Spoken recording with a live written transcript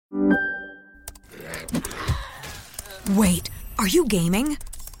Wait, are you gaming?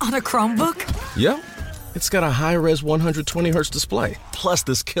 On a Chromebook? Yep. It's got a high-res 120Hz display, plus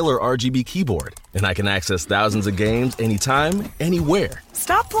this killer RGB keyboard. And I can access thousands of games anytime, anywhere.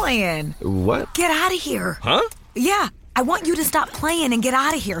 Stop playing. What? Get out of here. Huh? Yeah, I want you to stop playing and get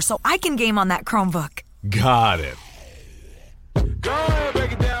out of here so I can game on that Chromebook. Got it.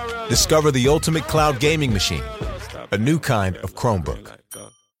 Discover the ultimate cloud gaming machine. A new kind of Chromebook.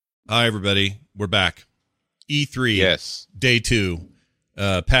 Hi, everybody. We're back. E3. Yes. Day 2.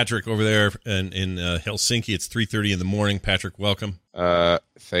 Patrick over there in Helsinki. It's 3:30 in the morning. Patrick, welcome.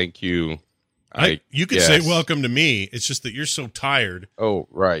 Thank you. You could say welcome to me. It's just that you're so tired. Oh,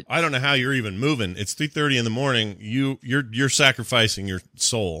 right. I don't know how you're even moving. It's 3:30 in the morning. You're sacrificing your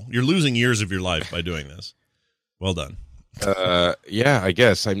soul. You're losing years of your life by doing this. Well done. Yeah, I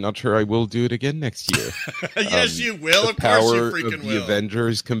guess. I'm not sure I will do it again next year. Yes, you will. Of course you power freaking of the will.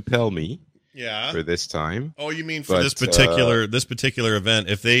 Avengers compel me. Yeah. For this time. Oh, you mean for this particular event?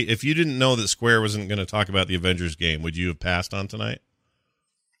 If you didn't know that Square wasn't going to talk about the Avengers game, would you have passed on tonight?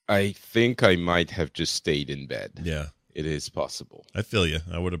 I think I might have just stayed in bed. Yeah, it is possible. I feel you.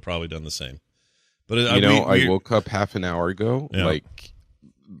 I would have probably done the same. But I woke up half an hour ago, yeah. like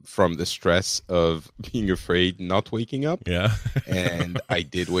from the stress of being afraid not waking up. Yeah, and I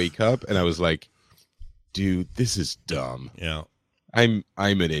did wake up, and I was like, "Dude, this is dumb." Yeah. I'm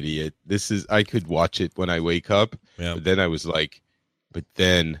an idiot. I could watch it when I wake up. Yeah. But then I was like, but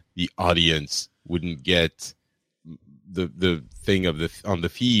then the audience wouldn't get the thing on the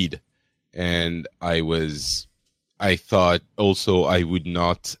feed, and I thought also I would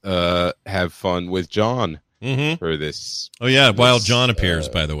not have fun with John for this. Oh yeah, while John appears,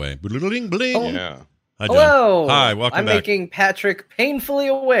 by the way. Bling bling. Oh. Yeah. Hi, John. Hello. Hi, welcome I'm back. making Patrick painfully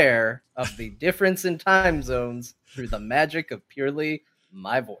aware of the difference in time zones through the magic of purely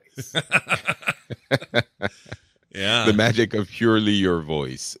my voice. Yeah. The magic of purely your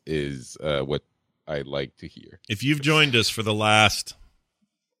voice is what I like to hear. If you've joined us for the last,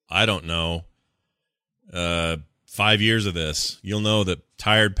 I don't know, 5 years of this, you'll know that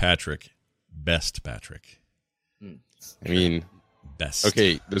Tired Patrick, best Patrick. I mean, best.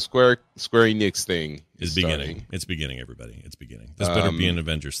 Okay, the Square Enix thing is beginning. It's beginning, everybody. It's beginning. This better be an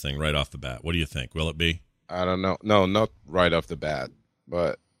Avengers thing right off the bat. What do you think? Will it be? I don't know. No, not right off the bat,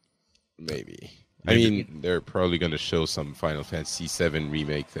 but maybe. I mean, they're probably going to show some Final Fantasy VII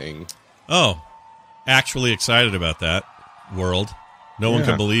remake thing. Oh, actually excited about that world. No one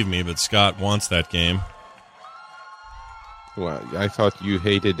can believe me, but Scott wants that game. Well, I thought you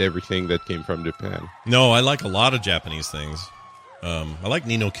hated everything that came from Japan. No, I like a lot of Japanese things. I like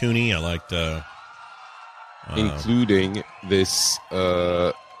Ni no Kuni. I liked... including this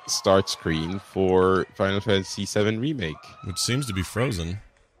start screen for Final Fantasy VII Remake. Which seems to be frozen.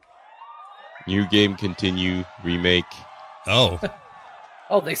 New game, continue, remake. Oh.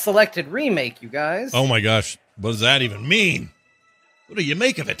 Oh, they selected remake, you guys. Oh my gosh. What does that even mean? What do you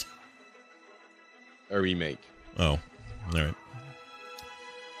make of it? A remake. Oh, all right.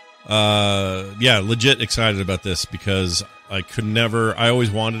 Yeah, legit excited about this because I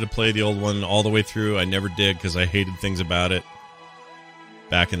always wanted to play the old one all the way through. I never did because I hated things about it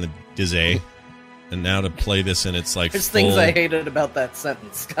back in the Dizay. And now to play this and it's like There's things I hated about that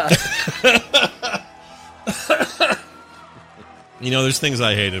sentence, Scott. There's things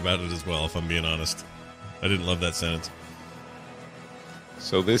I hated about it as well, if I'm being honest. I didn't love that sentence.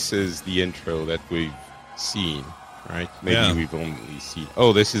 So this is the intro that we've seen, right? Maybe we've only seen...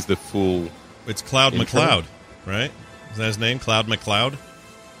 Oh, this is the full... It's Cloud intro? McCloud, right? Is that his name? Cloud McCloud?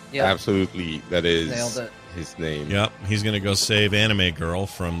 Yeah. Absolutely. That is Nailed it. His name. Yep. He's going to go save Anime Girl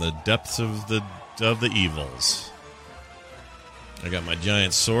from the depths of the evils. I got my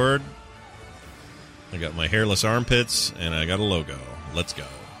giant sword. I got my hairless armpits, and I got a logo. Let's go.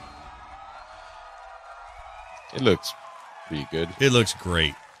 It looks pretty good. It looks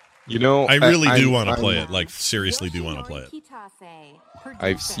great. I really do want to play it. Like, seriously do want to play it.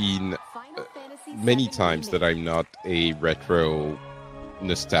 I've seen many times that I'm not a retro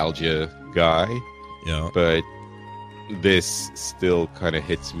nostalgia guy. Yeah. But this still kind of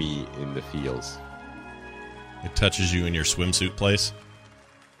hits me in the feels. It touches you in your swimsuit place?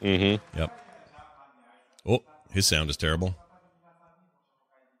 Mm-hmm. Yep. Oh, his sound is terrible.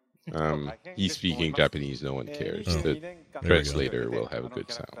 He's speaking Japanese, no one cares. Oh. The translator will have a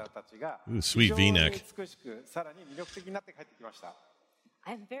good sound. Ooh, sweet V-neck.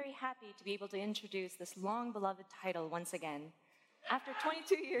 I'm very happy to be able to introduce this long-beloved title once again. After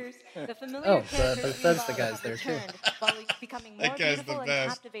 22 years, the familiar characters Bethesda guys there too. while becoming more That guy's beautiful the and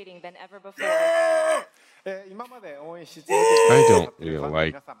best. captivating than ever before. I don't really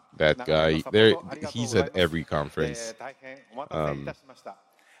like that guy. He's at every conference. I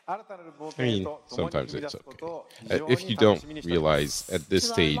mean, sometimes it's okay. If you don't realize at this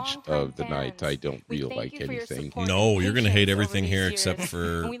stage of the night, I don't really like anything. No, you're going to hate everything here except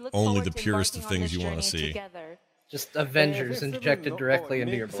for only the purest of things you want to see. Just Avengers injected directly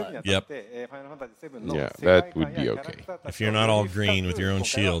into your blood. Yep. Yeah, that would be okay. If you're not all green with your own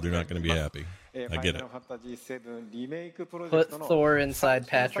shield, you're not going to be happy. I get it. Put Thor inside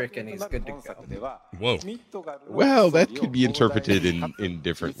Patrick and he's good to go. Whoa. Well, that could be interpreted in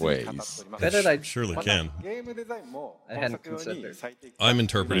different ways. Surely can. I hadn't considered. I'm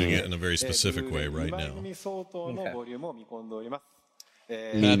interpreting it in a very specific way right now.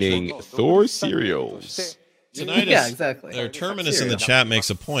 Meaning Thor cereals. Tonight Yeah, exactly. Terminus in the chat makes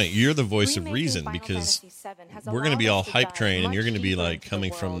a point. You're the voice of reason because we're going to be all hype train, and you're going to be like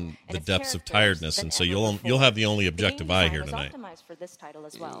coming from the depths of tiredness, and so you'll have the only objective eye here tonight.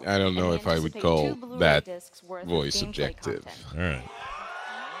 I don't know if I would call that voice objective. All right.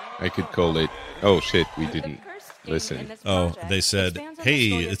 I could call it. Oh shit, we didn't listen. Oh, they said, "Hey,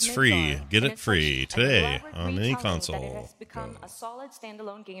 it's free. Get it free today on any console." Become a solid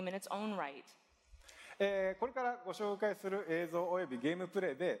standalone game in its own right. これからご紹介する映像およびゲームプ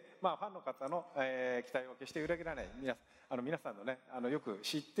レイで、ファンの方の、期待を決して裏切らない皆さんのねよく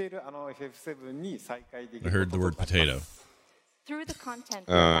知っているFF7 に再会できる。I heard the word potato.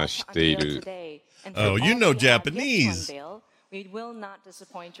 Oh, you know Japanese. We will not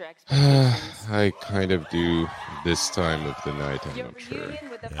disappoint your expectations. I kind of do this time of the night, I'm Your not sure. reunion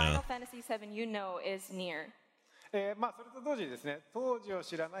with the Final Fantasy VII you know is near. それと同時にですね、当時を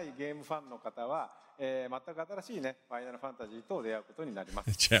知らないゲームファンの方は、全く新しいね、ファイナルファンタジーと出会うことになりま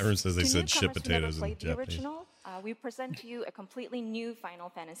す。The chat room says they To said shit newcomers who never potatoes in played the Japanese. original, we present to you a completely new Final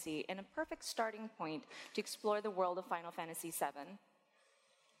Fantasy and a perfect starting point to explore the world of Final Fantasy VII.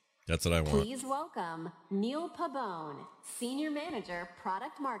 That's what I want. Please welcome Neil Pabone, Senior Manager,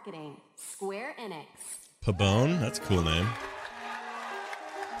 Product Marketing, Square Enix. Pabone? That's a cool name.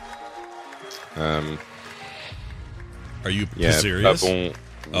 Are you serious?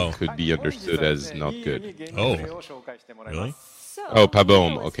 Pabon could be understood as not good. Oh, really? So, Oh,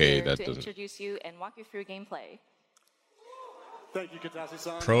 Pabone. Neil is Okay, here that to doesn't- introduce you and walk you through gameplay. Thank you,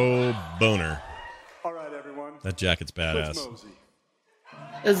 Katashi-san. Pro boner. All right, everyone. That jacket's Let's badass. mosey.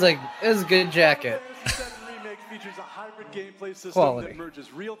 It's a good jacket. Remake features a hybrid gameplay system Quality. that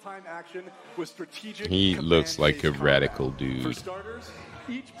merges real-time action with strategic He command looks like a based combat. radical For dude. starters,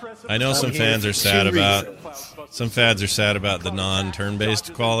 each press of I know the some button fans are is sad two about reasons. some fans are sad about the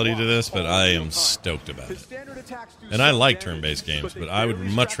non-turn-based quality to this, but I am stoked about His it. standard attacks do And I some like damage, turn-based games, they but I would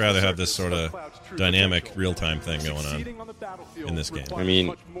barely much scratch rather the have this surface sort of of Cloud's true dynamic potential. real-time thing going on Succeeding on the battlefield in this game. I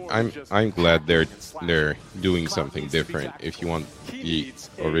mean, I'm glad they're doing something different. If you want the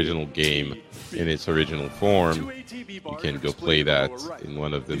original game in its original form, you can go play that in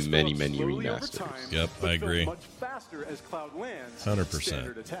one of the many remasters. Yep, I agree. Much faster as Cloud lands 100%.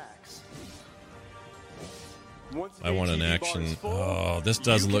 standard attacks. Once I want an ATB bar action. is full, Oh, this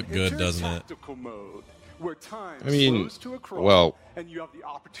does you look can good, enter doesn't it? tactical mode, where time I mean, slows to a crawl, well, and you have the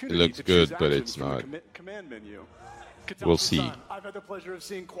opportunity looks to good, choose but actions it's from the not. command menu. We'll see. I've had the pleasure of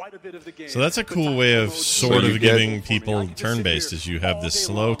seeing quite a bit of the game. So that's a The cool way of tactical mode sort you of get- giving people turn-based is you have this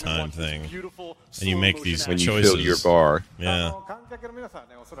slow time thing, and you make these When you choices. fill your bar, Yeah.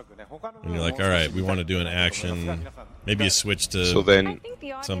 And you're like, all right, we want to do an action, maybe a switch to so I then, think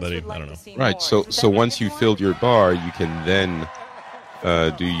the audience somebody, would I like don't to know. see right? more. So once you filled your bar, you can then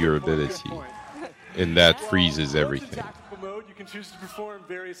do your ability, and that freezes everything. In tactical mode, you can choose to perform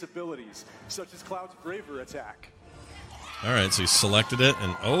various abilities, such as Cloud's Braver attack. All right, so you selected it,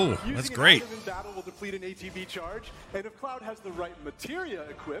 and oh, that's Using an great. item in battle will deplete an ATB charge, and if Cloud has the right materia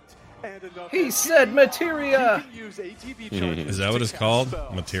equipped and enough, He said materia. you can use ATB charges Is that to what it's cast called?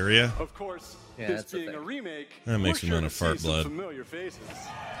 spells. Materia? Of course, Yeah, this that's a being a thing. remake, That makes we're me sure wanna to fart see some blood. familiar faces.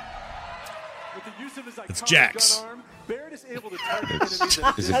 With the use of his It's iconic Jax. gun arm, Barrett is able to target It's, enemies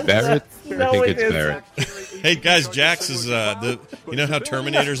at is it Barrett? No, I think it it's isn't. Barrett. Hey guys, Jax is you know how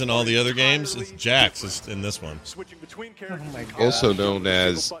Terminator's in all the other games? It's Jax is in this one. Switching between characters. Also known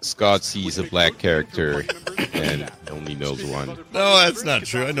as Scott sees a black character and only knows one. No, that's not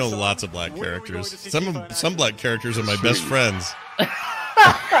true. I know lots of black characters. Some black characters are my best friends.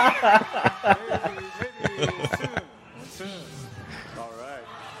 All right.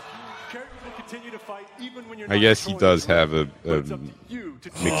 Characters will continue to fight even when you're I not guess he controlling does the have a but it's up to you to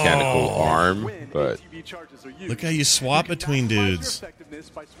choose mechanical arm, when but ATB charges are used. Look how you swap can between maximize your dudes. effectiveness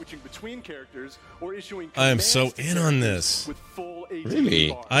by switching between characters or issuing I am commands so to in on characters this. with full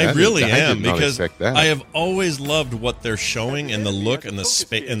Really? I really am, did not because expect that. I have always loved what they're showing and the look and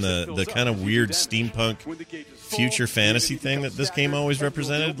the kind of weird steampunk future fantasy thing that this game always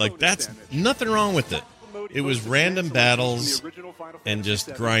represented. Like, that's nothing wrong with it. It was random battles and just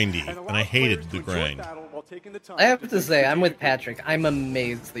grindy, and I hated the grind. I have to say, I'm with Patrick. I'm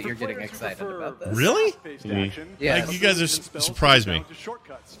amazed that you're getting excited about this. Really? Yeah. Like, you guys are surprised me.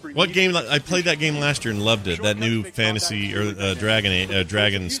 What game? I played that game last year and loved it. That new fantasy or Dragon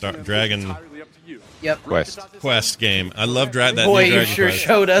Yep. Quest game. I love that. Boy, new you Dragon sure Quest.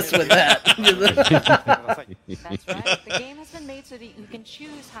 showed us with that. That's right. The game has been made so that you can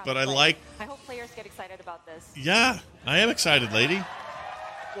choose how But to I play. like- I hope players get excited about this. Yeah, I am excited, lady.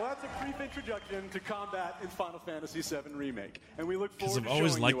 Well, that's a brief introduction to combat in Final Fantasy VII Remake, and we look Because forward I've to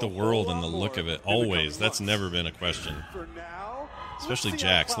always showing liked you the a whole world lot and the look more of it. in the coming Always. That's months. never been a question. For now, Especially let's see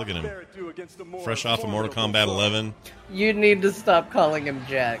Jax. how Look at him. Cloud Bear do against the more Fresh off of Mortal Kombat formidable 11, You need to stop calling him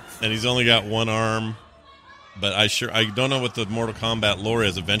Jax. and he's only got one arm. But I don't know what the Mortal Kombat lore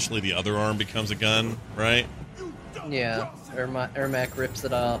is. Eventually, the other arm becomes a gun, right? Yeah. Ermac rips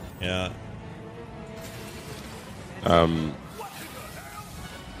it off. Yeah.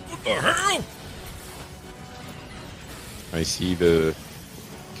 What the hell? I see the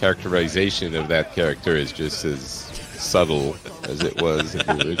characterization of that character is just as subtle as it was in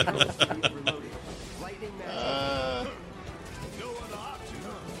the original.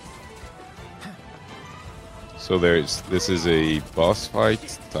 So this is a boss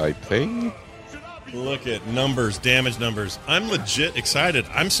fight type thing? Look at numbers, damage numbers. I'm legit excited.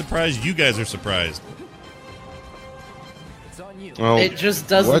 I'm surprised you guys are surprised. Well, It just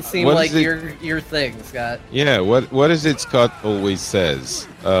doesn't seem what like is it- your thing, Scott. Yeah, what is it Scott always says?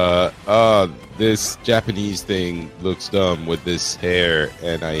 This Japanese thing looks dumb with this hair,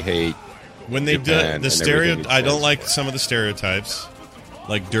 and I hate When they Japan do the and everything it I don't says. like some of the stereotypes,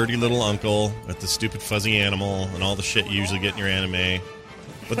 like dirty little uncle with the stupid fuzzy animal and all the shit you usually get in your anime.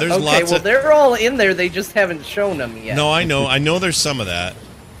 But there's Okay, lots well, of they're all in there. They just haven't shown them yet. No, I know there's some of that,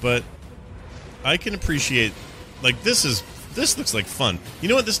 but I can appreciate like this looks like fun. You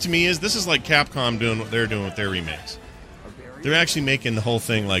know what this to me is? This is like Capcom doing what they're doing with their remakes. They're actually making the whole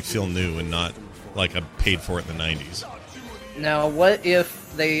thing like feel new and not like I paid for it in the 90s. Now, what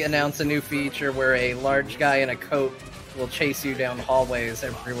if they announce a new feature where a large guy in a coat will chase you down hallways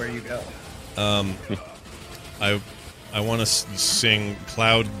everywhere you go? I want to sing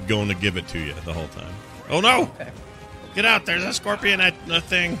Cloud Gonna Give It To You the whole time. Oh no! Okay. Get out, there's a scorpion at the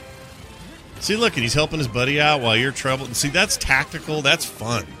thing. See, look, and he's helping his buddy out while you're troubled. See, that's tactical, that's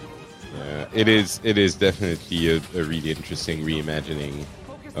fun. Yeah, it is definitely a really interesting reimagining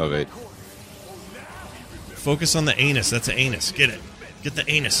of it. Focus on the anus, that's an anus. Get it. Get the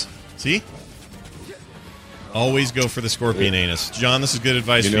anus. See? Always go for the scorpion anus. John, this is good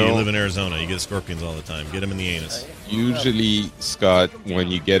advice for you. You live in Arizona. You get scorpions all the time. Get them in the anus. Usually, Scott, when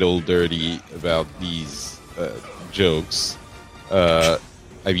you get all dirty about these jokes, I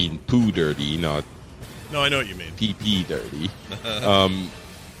mean poo dirty, not No, I know what you mean. pee dirty.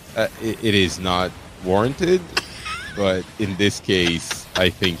 It is not warranted, but in this case, I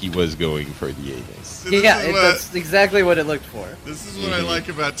think he was going for the anus. That's exactly what it looked for. This is what I like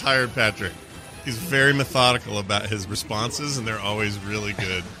about Tired Patrick. He's very methodical about his responses, and they're always really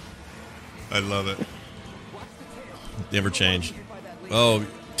good. I love it. Never change. Oh,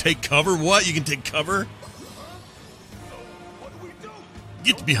 take cover? What? You can take cover?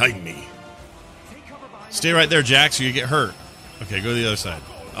 Get behind me. Stay right there, Jax, or you get hurt. Okay, go to the other side.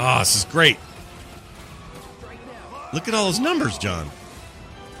 Ah, this is great. Look at all those numbers, John.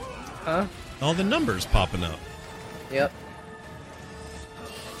 Huh? All the numbers popping up. Yep.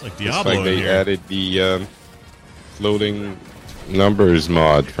 Like It's Diablo like they in here. added the floating numbers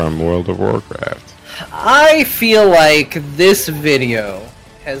mod from World of Warcraft. I feel like this video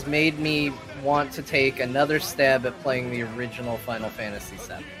has made me want to take another stab at playing the original Final Fantasy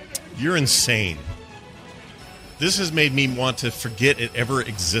VII. You're insane. This has made me want to forget it ever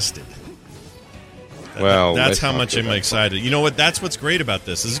existed. Well, that's let's how not much go I'm that excited. You know what? That's what's great about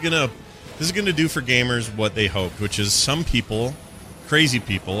this. This is gonna do for gamers what they hoped, which is some people, crazy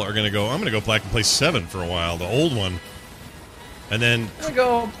people, are gonna go. I'm gonna go back and play 7 for a while, the old one, and then I'm gonna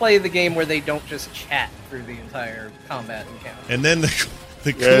go play the game where they don't just chat through the entire combat encounter. and then the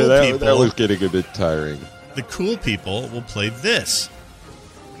cool people. That was getting a bit tiring. The cool people will play this.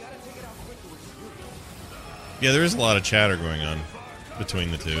 Yeah, there is a lot of chatter going on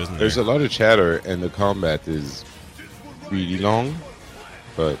between the two, isn't there? There's a lot of chatter, and the combat is really long,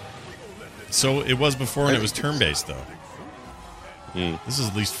 but So it was before, and it was turn-based, though. This is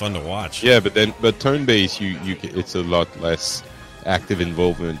at least fun to watch. yeah, but turn-based, it's a lot less active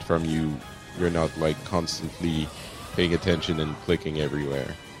involvement from you. You're not like constantly paying attention and clicking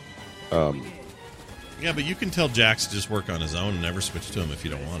everywhere. Yeah, but you can tell Jax to just work on his own and never switch to him if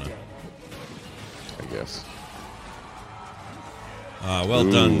you don't want to. I guess. Well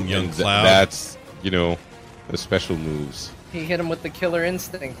done, young Cloud. That's, the special moves. He hit him with the Killer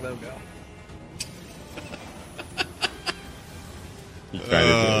Instinct logo. He kind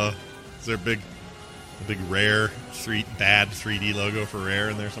of did. Is there a big Rare bad 3D logo for Rare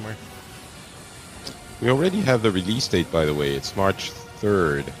in there somewhere? We already have the release date, by the way. It's March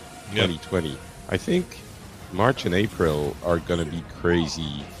 3rd, 2020. I think March and April are going to be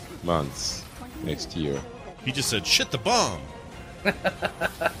crazy months next year. He just said, shit the bomb.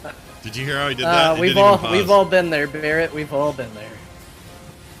 Did you hear how he did that? We've all been there, Barrett. We've all been there.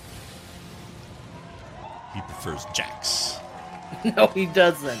 He prefers Jax. No, he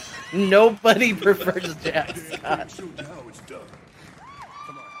doesn't. Nobody prefers Jax, Scott.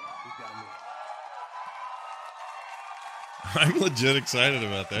 I'm legit excited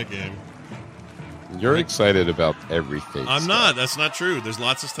about that game. You're excited about everything. I'm not. That's not true. There's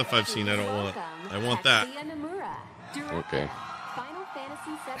lots of stuff I've seen I don't want. I want that. Okay. Final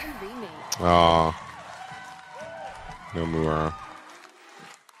Fantasy VII Remake. Aw. Nomura.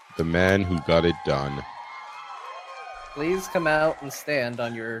 The man who got it done. Please come out and stand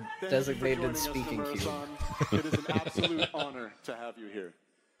on your designated speaking cue. It is an absolute honor to have you here.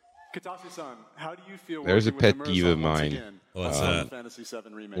 Katashi-san, how do you feel? There's a pet peeve of mine. What's that?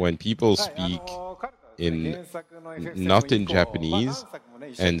 When people speak not in Japanese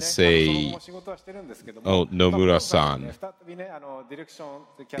and say, "Oh, Nomura-san,"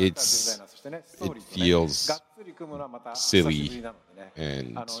 it feels silly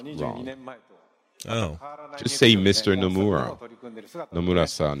and wrong. Oh. Just say Mr. Nomura.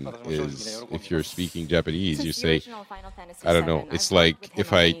 Nomura-san is, if you're speaking Japanese, you say, I don't know, it's like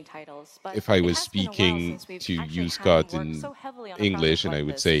if I was speaking to you, Scott, in English, and I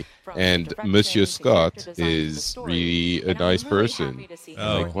would say, and Monsieur Scott is really a nice person.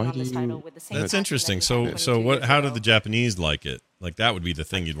 Oh. Like, why do you... That's interesting. So what? How do the Japanese like it? Like, that would be the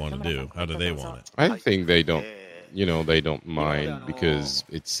thing you'd want to do. How do they want it? I think they don't. They don't mind because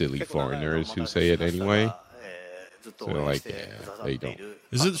it's silly foreigners who say it anyway. So they don't.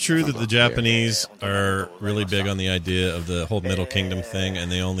 Is it true that the Japanese are really big on the idea of the whole Middle Kingdom thing,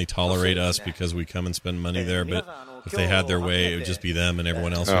 and they only tolerate us because we come and spend money there? But if they had their way, it would just be them, and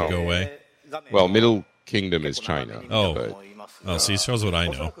everyone else would go away. Well, Middle Kingdom is China. Oh, see, shows what I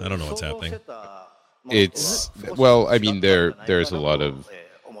know. I don't know what's happening. There's a lot of.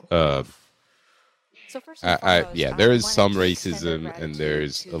 There is some racism, and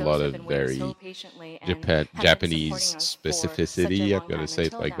there's a lot of very Japanese specificity. I'm going to say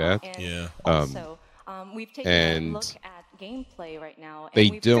it like that. Yeah. And they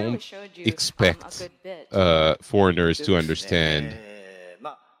don't expect foreigners to understand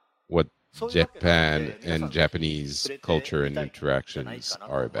what Japan and Japanese culture and interactions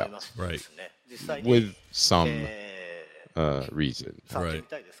are about. Right. With some reason. Right.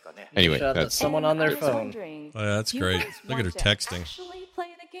 Anyway, that's someone on their phone. Oh, yeah, that's great. Look at her texting.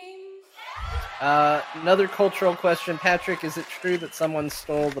 Another cultural question, Patrick. Is it true that someone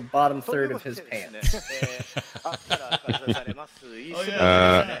stole the bottom third of his pants?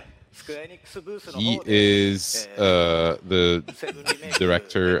 He is the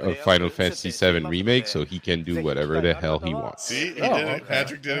director of Final Fantasy VII Remake, so he can do whatever the hell he wants. See, he did it.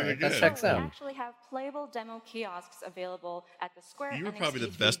 Patrick did it again. That checks out. We actually have playable demo kiosks available at the Square Enix. You were probably the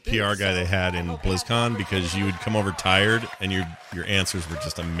best PR guy they had in BlizzCon because you would come over tired and your answers were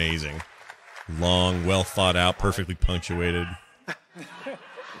just amazing. Long, well thought out, perfectly punctuated.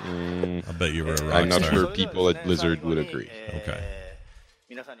 I bet you were a rock I'm not star. sure people at Blizzard would agree. Okay.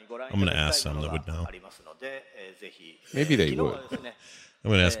 I'm going to ask some that would know. Maybe they would. I'm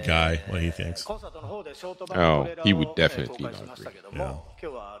going to ask Guy what he thinks. Oh, he would definitely not agree. Yeah.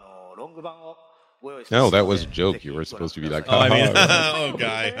 No, that was a joke. You were supposed to be like, Oh, I mean, haha. oh,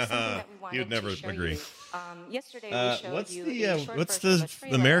 Guy. He would never agree. What's the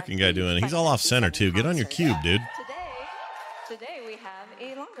American guy doing? He's all off center, too. Get on your cube, dude. Today we have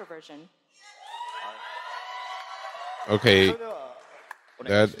a longer version. Okay,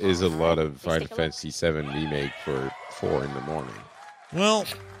 that is a lot of Final Fantasy VII Remake for 4 in the morning. Well,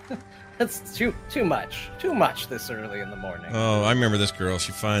 that's too much. Too much this early in the morning. Oh, I remember this girl.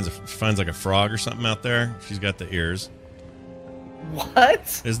 She finds like a frog or something out there. She's got the ears.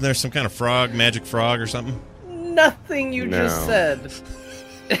 What? Isn't there some kind of frog, magic frog or something? Nothing you just said.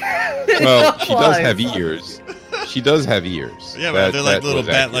 Well, she does have ears. she does have ears. Yeah, but they're like little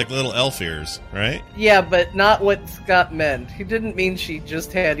accurate. like little elf ears, right? Yeah, but not what Scott meant. He didn't mean she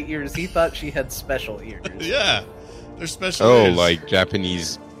just had ears. He thought she had special ears. Yeah, they're special. Oh, ears. like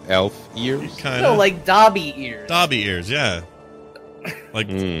Japanese elf ears? Kind No, of like Dobby ears. Dobby ears. Yeah. Like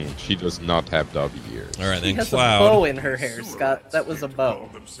she does not have Dobby ears. All right, She then has Cloud. a bow in her hair, Scott. That was a bow.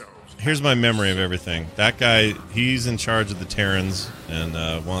 Here's my memory of everything. That guy, he's in charge of the Terrans and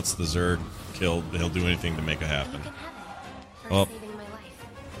wants the Zerg killed. He'll do anything to make it happen. Oh,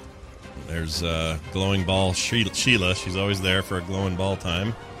 there's glowing ball Sheila. She's always there for a glowing ball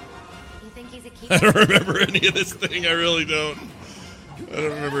time. I don't remember any of this thing. I really don't. I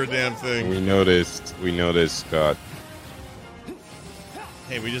don't remember a damn thing. We noticed, Scott.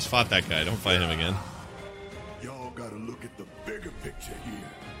 Hey, we just fought that guy. Don't fight him again. Y'all gotta look at the bigger picture here.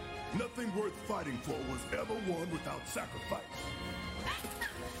 Nothing worth fighting for was ever won without sacrifice.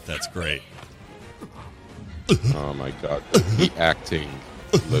 That's great. Oh my god. The acting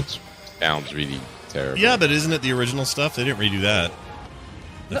sounds really terrible. Yeah, but isn't it the original stuff? They didn't redo that.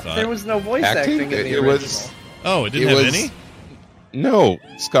 There was no voice acting in the original. Oh, it didn't have any? No,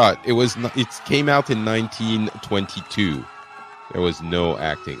 Scott. It came out in 1922. There was no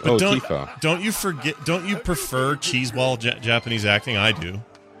acting. But Tifa. Don't you forget? Don't you prefer cheeseball Japanese acting? I do.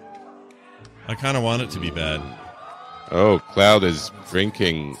 I kind of want it to be bad. Oh, Cloud is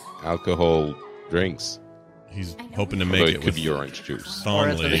drinking alcohol drinks. He's hoping to make it could with be orange juice. Or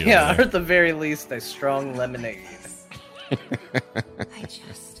at the very least, a strong lemonade.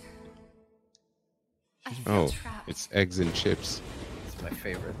 Oh, it's eggs and chips. It's my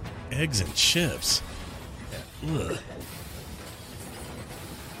favorite. Eggs and chips. Ugh.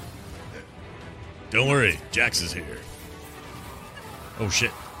 Don't worry, Jax is here. Oh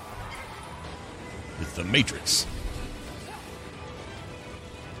shit. It's the Matrix.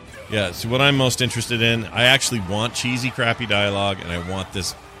 Yeah, so what I'm most interested in, I actually want cheesy, crappy dialogue, and I want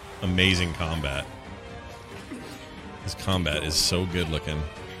this amazing combat. This combat is so good looking.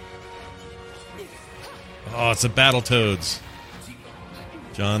 Oh, it's the Battletoads.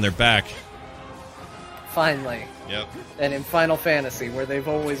 John, they're back. Finally. Yep. And in Final Fantasy, where they've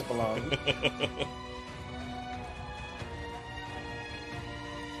always belonged.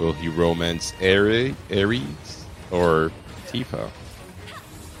 Will he romance Ares or Tifa?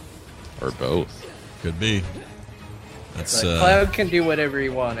 Or both? Could be. That's Cloud can do whatever he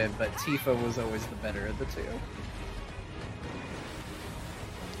wanted, but Tifa was always the better of the two.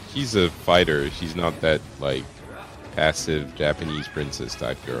 She's a fighter. She's not that, like, passive Japanese princess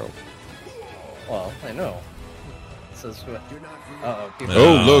type girl. Well, I know. This is what... Oh,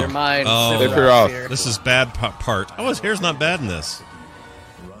 look! Flip her off. This is bad part. Oh, his hair's not bad in this.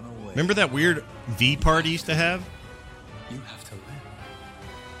 Remember that weird V part he used to have? You have to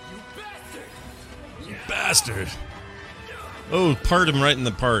live. You bastard. Oh, part him right in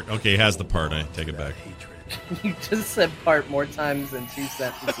the part. Okay, he has the part. I take it back. You just said part more times than 2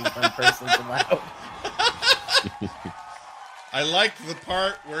 sentences one person's allowed. I liked the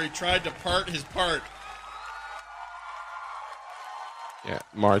part where he tried to part his part. Yeah,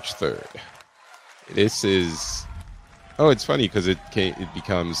 March 3rd. This is... Oh, it's funny because it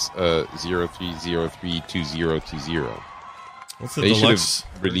becomes 03032020. What's the They should deluxe?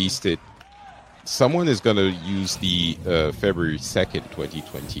 have released it. Someone is going to use the February 2nd,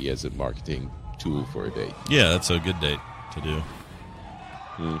 2020 as a marketing tool for a date. Yeah, that's a good date to do.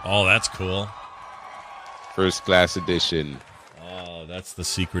 Oh, that's cool. First class edition. Oh, that's the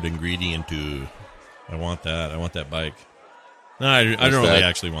secret ingredient to... I want that. I want that bike. No, I don't really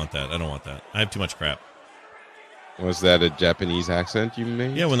actually want that. I don't want that. I have too much crap. Was that a Japanese accent you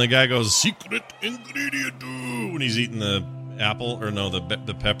made? Yeah, when the guy goes, secret ingredient, when he's eating the apple, or no,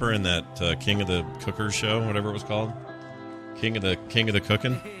 the pepper in that King of the Cookers show, whatever it was called. King of the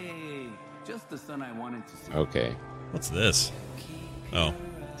Cooking. Hey, just the son I wanted to see. Okay. What's this? Oh.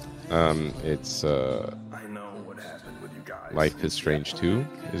 It's I know what happened with you guys. Life is Strange 2,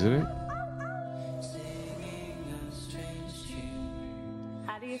 isn't it?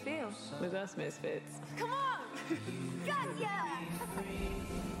 How do you feel with us misfits? Come on!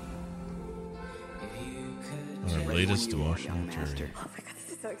 Our latest emotional journey. Oh my god,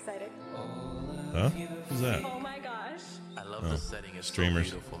 this is so exciting. Huh? Who's that? Oh my gosh. I love the setting. It's streamers.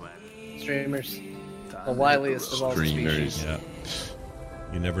 So beautiful, man. Streamers. The wiliest of all species. Yeah.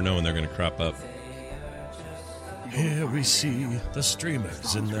 You never know when they're going to crop up. Here we see the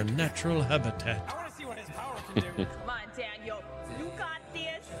streamers in their natural habitat. I want to see what his power can do. Come on, Daniel. You got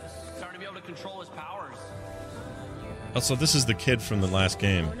this. Starting to be able to control his powers. Also, this is the kid from the last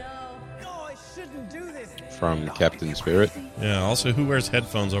game. No, I shouldn't do this. From Captain Spirit. Yeah, also, who wears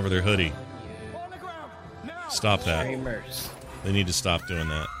headphones over their hoodie? Stop that. Streamers. They need to stop doing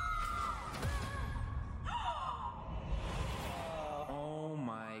that. Oh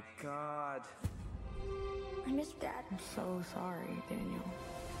my god. I miss Dad. I'm so sorry, Daniel.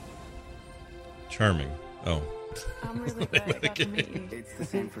 Charming. Oh. I'm really glad I got to meet you. It's the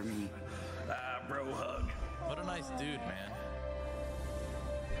same for me. Bro hug. What a nice dude, man.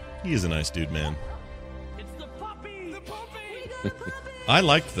 He is a nice dude, man. It's the puppy! The puppy! I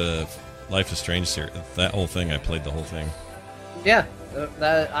liked the Life is Strange series. That whole thing, I played the whole thing. Yeah,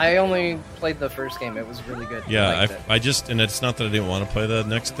 I only played the first game. It was really good. Yeah, I just, and it's not that I didn't want to play the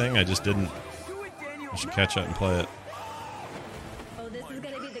next thing, I just didn't. I should catch up and play it. Oh, this is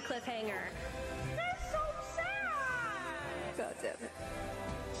gonna be the cliffhanger. God damn it.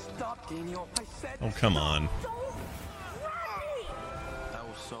 Stop, Daniel. I said Oh, come on. That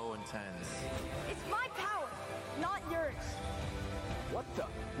was so intense. It's my power, not yours. What the?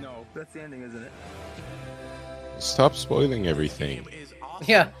 No, that's the ending, isn't it? Stop spoiling everything.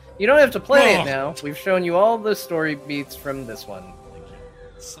 Yeah, you don't have to play Oh. it now. We've shown you all the story beats from this one.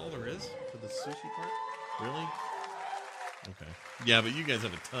 That's all there is for the sushi part? Really? Okay. Yeah, but you guys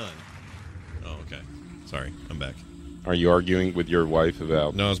have a ton. Oh, okay. Sorry, I'm back. Are you arguing with your wife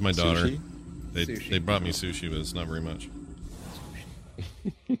about No, it's my daughter. sushi? They brought me sushi, but it's not very much.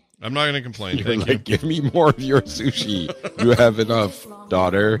 I'm not going to complain. You're Thank like, you. give me more of your sushi. You have enough,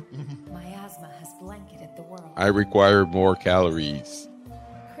 daughter. Miasma has blanketed the world. I require more calories.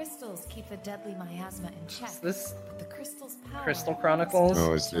 Crystals keep the deadly miasma in check. Is this but the crystal's power Crystal Chronicles?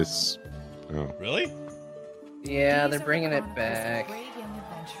 Oh, is this... Oh. Really? Yeah, they're bringing it back. brave young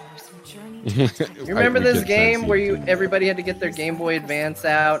adventurers who journey You remember We this can game fancy where it. everybody had to get their Game Boy Advance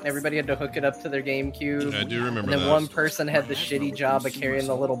out and everybody had to hook it up to their GameCube? I do remember And then that. one person had the shitty job of carrying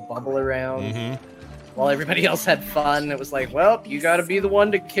the little bubble around Mm-hmm. while everybody else had fun. It was like, well, you got to be the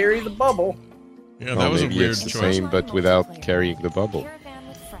one to carry the bubble. Yeah, Well, that was a maybe weird it's the choice. same, but without carrying the bubble. caravan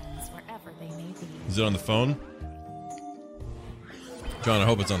with friends wherever they may be. Is it on the phone? John, I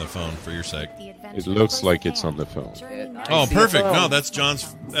hope it's on the phone for your sake. It looks like it's on the phone. Oh, see the perfect. phone. No,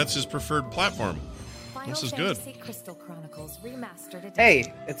 that's his preferred platform. This is good. Fantasy Crystal Chronicles Remastered Edition.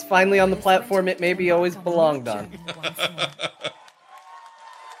 Hey, it's finally on the platform it maybe always belonged on.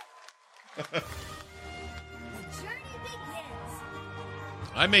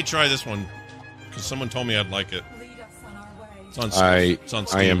 I may try this one because someone told me I'd like it. It's on Steam. It's on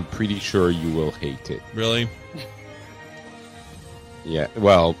Steam. I am pretty sure you will hate it. Really? Yeah,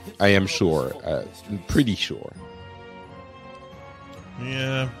 well, I am sure. Pretty sure.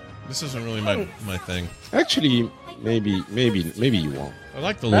 Yeah, this isn't really my thing. Actually, maybe you won't. I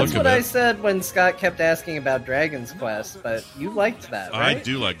like the That's look what of I it. said when Scott kept asking about Dragon's Quest, but you liked that, I right?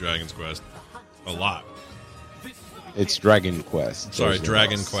 do like Dragon's Quest a lot. It's Dragon Quest. Sorry, There's no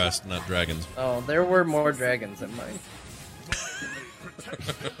Dragon else. Quest, not dragons. Oh, there were more dragons in mine.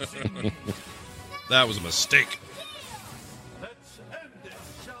 That was a mistake.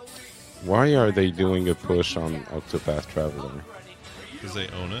 Why are they doing a push on Octopath Traveler? Because they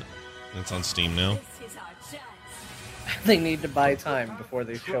own it. It's on Steam now. They need to buy time before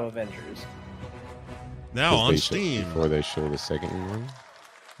they show Avengers. Now 'Cause on they show- Steam. before they show the second one.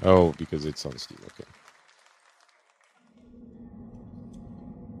 Oh, because it's on Steam. Okay.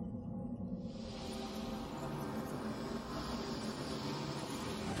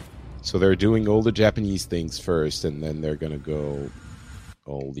 So they're doing all the Japanese things first, and then they're gonna go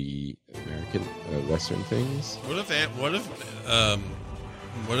all the American, Western things. What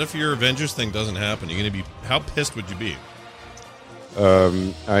if your Avengers thing doesn't happen? You're gonna be how pissed would you be?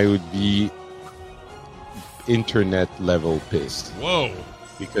 I would be internet level pissed. Whoa!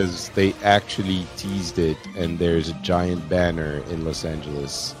 Because they actually teased it, and there's a giant banner in Los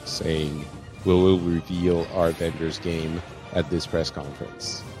Angeles saying, "We will reveal our Avengers game at this press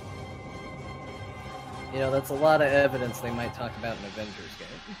conference." You know, that's a lot of evidence they might talk about an Avengers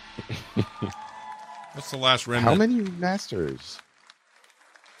game. What's the last remnant? How many remasters? Is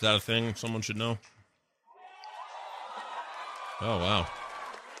that a thing someone should know? Oh, wow.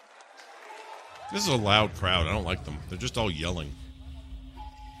 This is a loud crowd. I don't like them. They're just all yelling.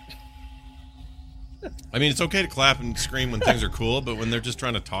 I mean, it's okay to clap and scream when things are cool, but when they're just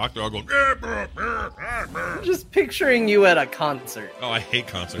trying to talk, they're all going... I'm just picturing you at a concert. Oh, I hate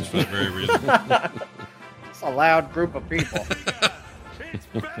concerts for that very reason. It's a loud group of people.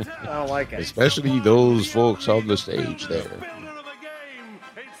 I don't like it. Especially those folks on the stage there.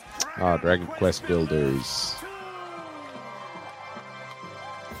 Ah, Dragon Quest builders.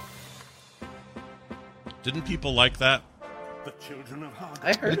 Didn't people like that?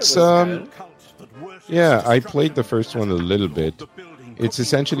 I heard It's it was good. yeah, I played the first one a little bit. It's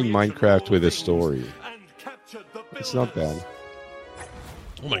essentially Minecraft with a story. It's not bad.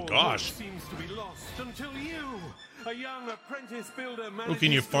 Oh my gosh. Seems to be lost until you, a young apprentice builder, Oh,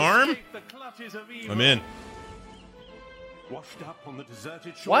 can you farm? I'm in. Washed up on the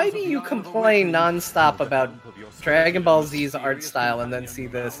deserted shores Why of do the you Isle of complain Origin, nonstop about Dragon Ball Z's art style and then see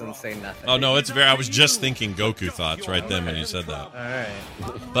this and say nothing? Oh no, it's very. I was just thinking Goku thoughts right then when you said that. All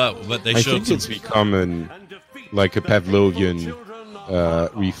right. But they I showed think it's become like a Pavlovian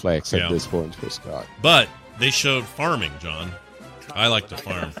reflex at this point for Scott. But they showed farming, John. I like to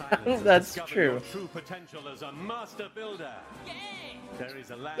farm. That's true. true potential as a master builder. There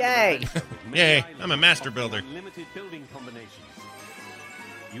is a land Yay! Yay! I'm a master builder. Limited building combinations.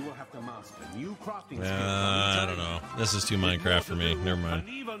 You will have to master new crafting skills. I don't know. This is too Minecraft for me. Never mind. And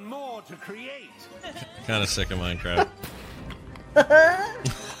even more to create. Kind of sick of Minecraft.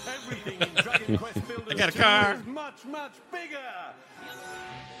 Everything in Dragon Quest Builders I got a car. is much, much bigger.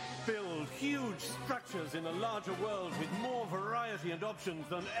 Build huge structures in a larger world with more variety and options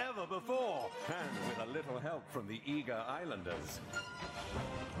than ever before, and with a little help from the eager islanders.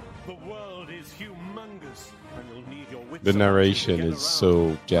 The world is humongous, and you'll need your wits. The narration is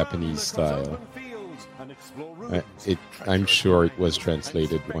so Japanese style. I'm sure it was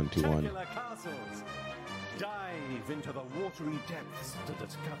translated one-to-one. Dive into the watery depths to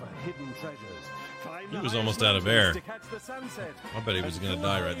discover hidden treasures. He was almost out of air. I bet he was going to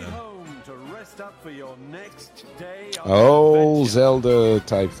die right then. Oh, Zelda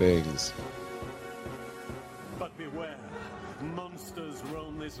type things. But beware, monsters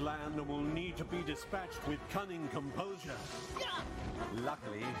roam this land and will need to be dispatched with cunning composure.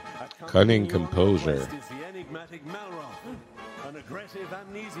 Luckily, Cunning composure. is the enigmatic Malroth, an aggressive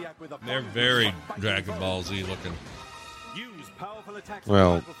amnesiac with a They're very Dragon Ball Z looking. Use powerful attacks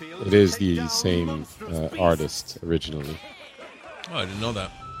Well, on the battlefield it to is take the down same monstrous beasts. artist originally. Oh, I didn't know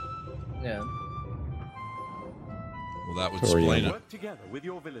that. Yeah. Well, that would Toriyama. explain it. Work together with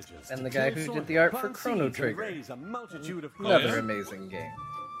your villagers And to the guy kill who soil, did the art for plant Chrono seeds, and Trigger. raise a multitude of Another crops. amazing game.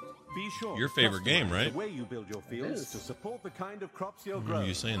 Be sure Your to favorite game, customize right? The way you build your fields is. to support the kind of crops you'll I grow. remember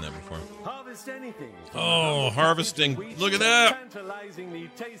you saying that before. Harvest anything. Oh, harvesting. Look at that. Tantalizingly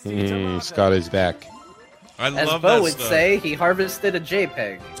tasty tomato. Scott is back. I As love Bo that would stuff. say, he harvested a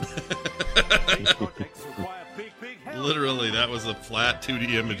JPEG. Projects require big help. Literally, that was a flat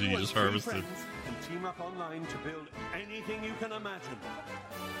 2D image you just Three harvested. friends and team up online to build anything you can imagine.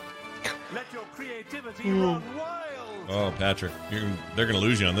 Let your creativity run wild. Oh, Patrick, they're going to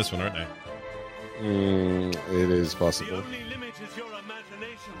lose you on this one, aren't they? It is The possible. only limit is your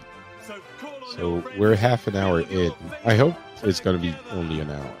imagination. So call on So your friends we're to half an hour build your in. favorite I hope it's going to be only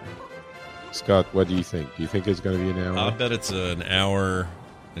an hour. Scott, what do you think? Do you think it's going to be an hour? I bet it's an hour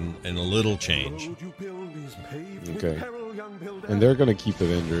and a little change. road you build is paved with Okay. peril, young builder. And they're going to keep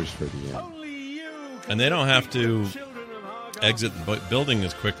Avengers for the end. Only you can And they don't have to defeat the children of Argon. exit the building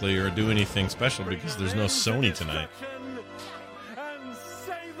as quickly or do anything special because there's no Sony tonight. And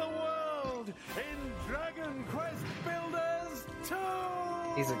save the world in Dragon Quest Builders 2.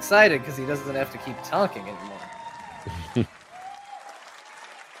 He's excited because he doesn't have to keep talking anymore.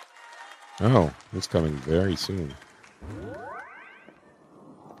 Oh, it's coming very soon.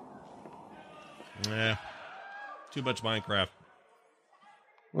 Yeah, too much Minecraft.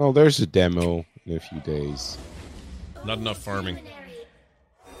 Well, there's a demo in a few days. Not enough farming.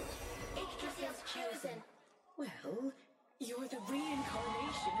 Well, you're the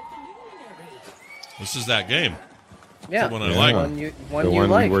reincarnation of the luminary. This is that game. Yeah, The one I Yeah. like. one you The one we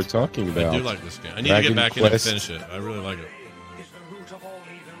liked. were talking I about. do like this game. I need to get Dragon back in and Quest. finish it. I really like it.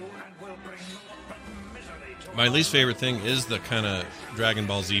 My least favorite thing is the kind of Dragon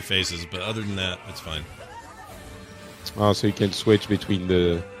Ball Z faces, but other than that, it's fine. Oh, so you can switch between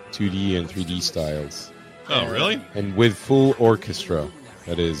the 2D and 3D styles. Oh, really? And with full orchestra.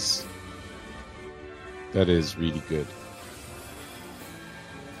 That is really good.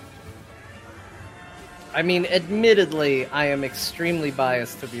 I mean, admittedly, I am extremely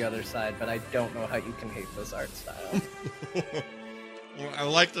biased to the other side, but I don't know how you can hate this art style. Well, I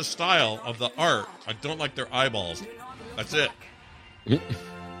like the style of the art. I don't like their eyeballs. That's it.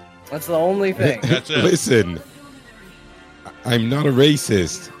 That's the only thing. That's it. Listen, I'm not a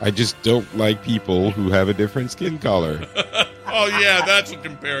racist. I just don't like people who have a different skin color. Oh yeah, that's a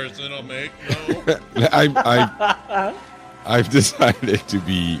comparison I'll make. No. I've decided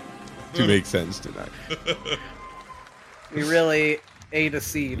to make sense tonight. We really ate a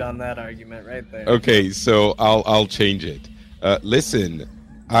seed on that argument right there. Okay, so I'll change it. Listen,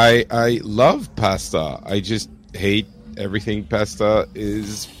 I love pasta. I just hate everything pasta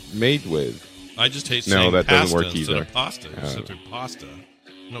is made with. I just hate No, saying that pasta doesn't work instead either. of pasta. You said they're pasta.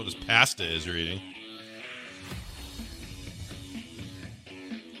 I know what this pasta is you're eating.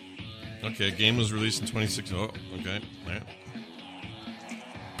 Okay, game was released in 2016. Oh, okay. All right.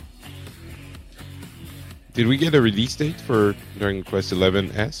 Did we get a release date for Dragon Quest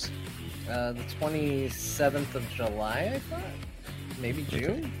XI-S? The 27th of July, I thought? Maybe June?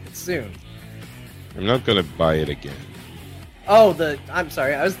 Okay. It's soon. I'm not gonna buy it again. Oh, I'm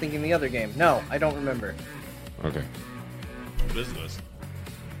sorry, I was thinking the other game. No, I don't remember. Okay. What is this?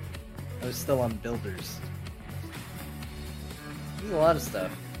 I was still on Builders. There's a lot of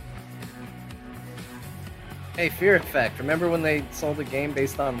stuff. Hey, Fear Effect, remember when they sold a game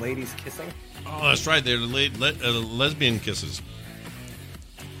based on ladies kissing? Oh, that's right. They're lesbian kisses.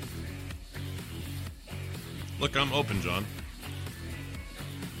 Look, I'm open, John.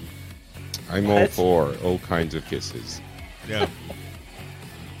 I'm all for all kinds of kisses. Yeah.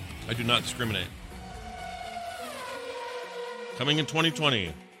 I do not discriminate. Coming in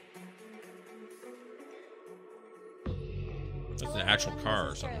 2020. That's an actual car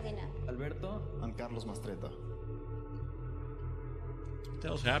or something. Alberto and Carlos Mastretta. What the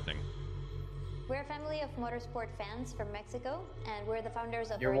hell's happening? We're a family of motorsport fans from Mexico, and we're the founders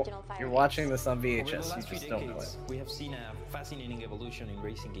of You're Original Fire. You're watching this on Over the VHS, you last few just don't know it. decades, we have seen a fascinating evolution in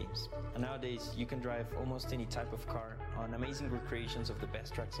racing games. And nowadays, you can drive almost any type of car on amazing recreations of the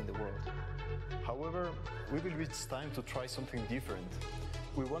best tracks in the world. However, we believe it's time to try something different.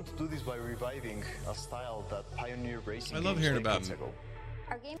 We want to do this by reviving a style that pioneered racing I love games hearing decades about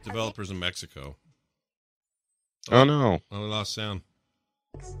ago. developers in Mexico. Oh no. Oh, we lost sound.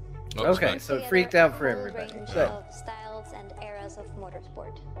 Oh, Okay, it's so back. it freaked out for Full everybody. range Good. of styles and eras of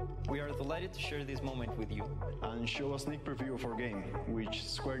motorsport. We are delighted to share this moment with you. And show a sneak preview of our game, which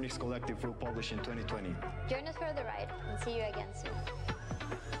Square Enix Collective will publish in 2020. Join us for the ride, and see you again soon.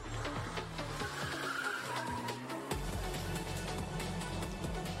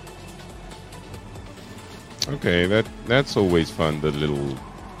 Okay, that's always fun. The little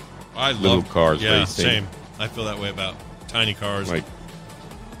love cars yeah, racing. Same. I feel that way about tiny cars. Like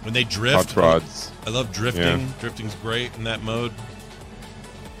when they drift. hot rods. I love drifting. Yeah. Drifting's great in that mode.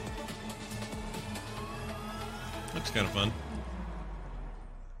 Looks kind of fun.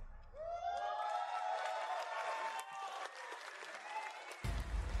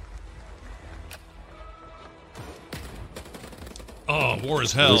 Oh, war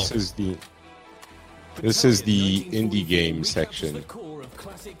is hell. This is the indie game section. The core of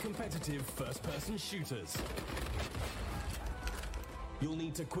classic competitive first-person shooters. You'll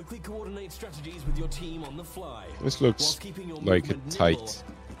need to quickly coordinate strategies with your team on the fly. This looks whilst keeping your like a movement tight nimble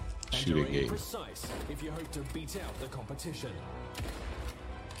shooting and game. precise if you hope to beat out the competition.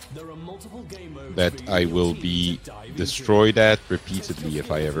 There are multiple game modes That for you I and your will team be to dive into. destroyed at repeatedly if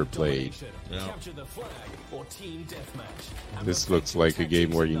I ever played. Yeah. Capture the flag or team deathmatch. And This perfect looks like a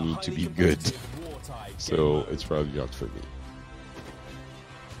game tactics where in you the need to highly be good. competitive wartime game So mode. it's probably not for me.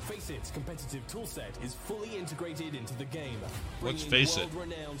 Faceit competitive toolset is fully integrated into the game. What's bringing Faceit?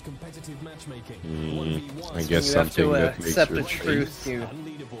 world-renowned competitive matchmaking. Mm, 1v1 I guess You have something to that makes accept your the truth face- you and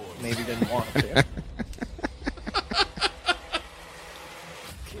leaderboards. maybe didn't want to.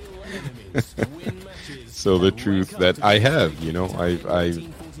 Kill enemies, win matches, So the and truth rank up that to I complete have, you know, I've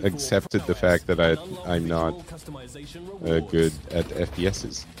accepted the fact that I'm not good at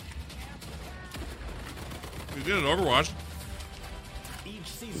FPSs. You're good at Overwatch. Each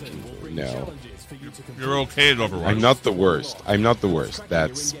season will bring No. challenges for you to complete. You're okay at Overwatch. I'm not the worst. I'm not the worst. Tracking your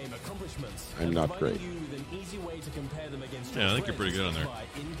That's in-game accomplishments I'm and not providing great. you with an easy way to compare them against Yeah, I your think you're pretty good on there. friends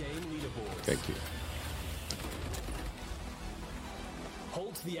by in-game leaderboards. Thank you.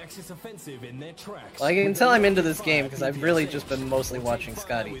 Halt the Axis offensive in their tracks. Well, I can tell I'm into this game because I've really just been mostly watching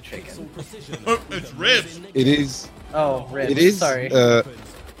Scotty eat chicken. Oh, it's ribs. It is. Oh, ribs. It is. Sorry.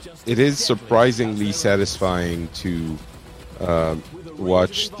 It is surprisingly satisfying to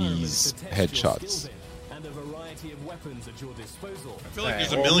watch these headshots. And a variety of weapons at your disposal. I feel like Alright,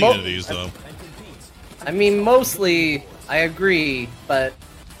 there's a well, million of these, though. I mean, mostly I agree, but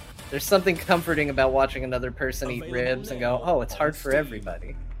there's something comforting about watching another person eat ribs and go, oh, it's hard for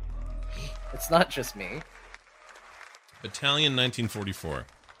everybody. It's not just me. Battalion 1944.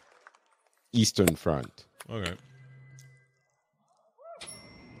 Eastern Front. Okay.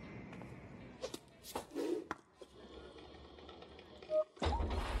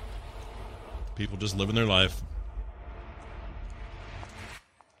 People just living their life.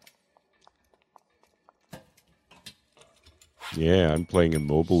 Yeah, I'm playing a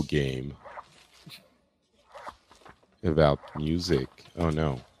mobile game about music. Oh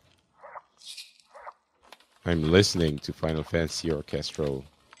no. I'm listening to Final Fantasy orchestral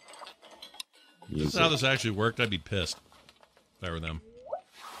This music. is how this actually worked. I'd be pissed if I were them.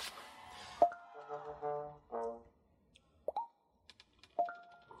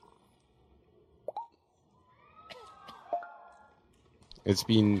 It's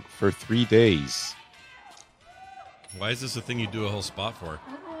been for 3 days. Why is this a thing you do a whole spot for?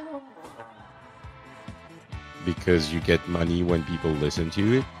 Because you get money when people listen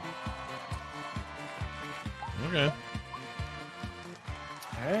to it. Okay.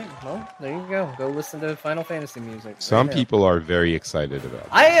 Alright, well, there you go. Go listen to Final Fantasy music. Some right now. people are very excited about it.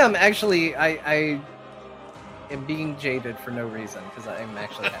 I am actually, I am being jaded for no reason, because I am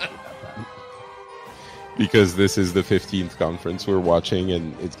actually happy about that. Because this is the 15th conference we're watching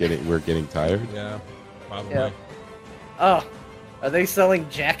and we're getting tired. Yeah, probably. Yeah. Oh, are they selling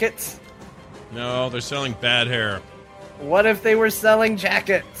jackets? No, they're selling bad hair. What if they were selling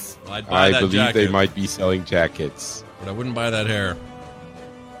jackets? I'd buy I that believe jacket, they might be selling jackets. but I wouldn't buy that hair.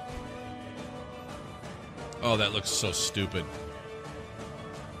 Oh, that looks so stupid.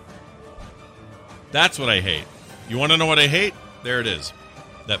 That's what I hate. You want to know what I hate? There it is.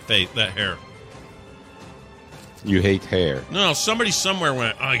 That face, that hair. You hate hair. No, somebody somewhere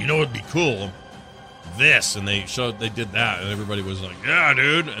went, oh, you know what'd be cool? This, and they did that, and everybody was like, yeah,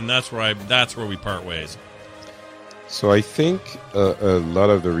 dude, and that's where we part ways. So I think a lot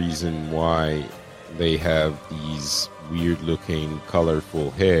of the reason why they have these weird-looking,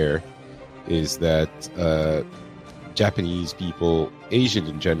 colorful hair is that Japanese people, Asian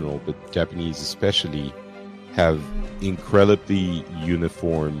in general, but Japanese especially, have incredibly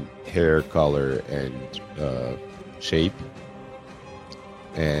uniform hair color and shape.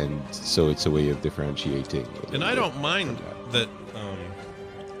 And so it's a way of differentiating. And I don't mind that.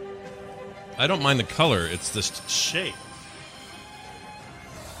 I don't mind the color. It's the shape.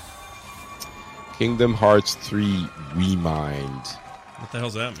 Kingdom Hearts 3 Remind. What the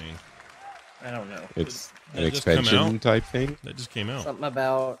hell's that mean? I don't know. It's Did an it just come expansion out? type thing. That just came out. Something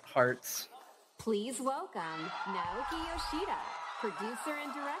about hearts. Please welcome Naoki Yoshida, producer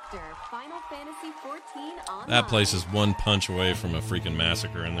and director, Final Fantasy XIV Online. That place is one punch away from a freaking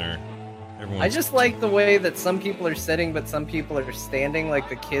massacre in there. I just like the way that some people are sitting, but some people are standing, like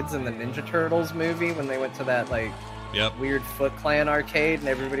the kids in the Ninja Turtles movie when they went to that weird Foot Clan arcade, and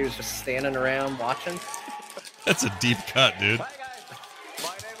everybody was just standing around watching. That's a deep cut, dude. My name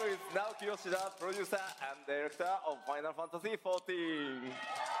is Naoki Yoshida, producer and director of Final Fantasy XIV.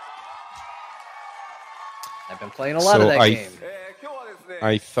 I've been playing a lot of that game.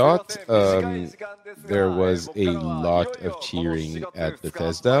 I thought there was a lot of cheering at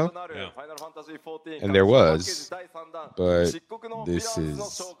Bethesda, and there was, but this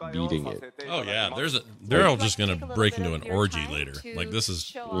is beating it. Oh yeah, they're all just gonna break into an orgy later. Like this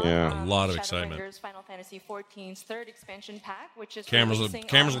is a lot of excitement. Final Fantasy XIV's third expansion pack, which is Cameras will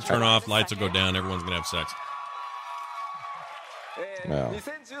turn off, lights will go down, everyone's gonna have sex. Well,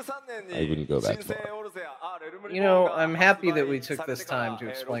 I wouldn't go that far. You know, I'm happy that we took this time to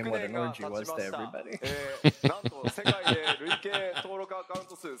explain what an orgy was to everybody.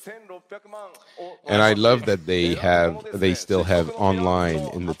 And I love that they still have online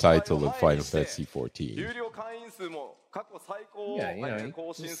in the title of Final Fantasy XIV. Yeah, you know,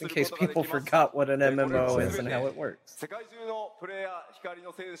 just in case people forgot what an MMO is and how it works.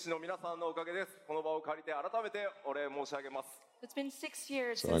 It's been 6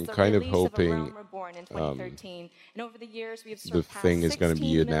 years So since I'm the kind of release of A hoping Realm Reborn in 2013, and over the years we have the surpassed thing is going to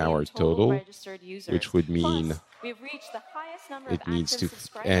be 16 an hour million total, registered users. which would mean Plus, we have reached the highest number it of needs active to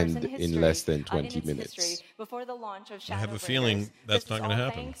subscribers end in, in history, less than in 20 its minutes. history before the launch of I have a Shadowbringers. feeling that's This not is going to all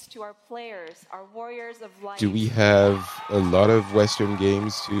happen. Thanks to our players, our warriors of light. Do we have a lot of Western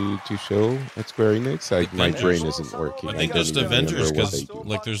games to show at Square Enix? My brain isn't working. I think don't just even Avengers remember what because they do.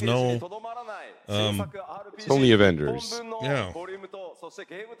 like there's no. It's only Avengers. Yeah. I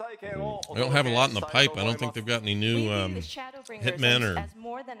don't have a lot in the pipe. I don't think they've got any new Hitman or as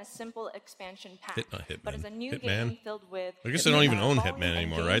more than a simple expansion pack, not Hitman. but as a new Hitman. game filled with I guess they don't even own Hitman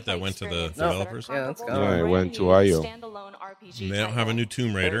anymore, right? That went to the developers. Yeah, that's gone. Yeah, it went to IO. standalone RPG And they don't have a new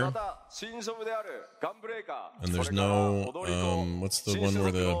Tomb Raider. And there's no what's the one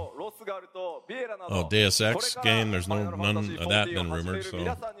where the Deus Ex game? There's none of that been rumored.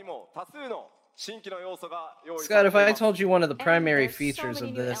 So Scott, if I told you one of the primary features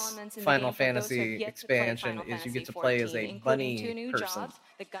of this Final Fantasy expansion is you get to play as a bunny person,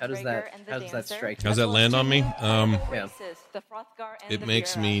 how does that strike you? how's that land on me? Yeah. It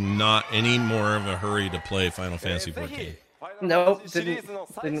makes me not any more of a hurry to play Final Fantasy 14. Nope,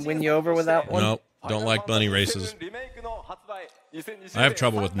 didn't win you over with that one. Nope, don't like bunny races. I have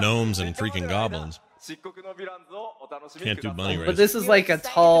trouble with gnomes and freaking goblins. Can't do bunny races. But this is like a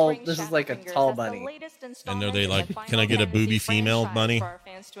tall bunny. And are they like, can I get a booby female bunny?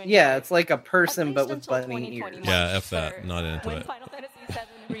 Yeah, it's like a person but with bunny ears. Yeah, F that. Not into it. Final Fantasy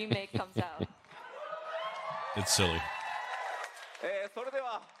VII Remake comes out. It's silly. それで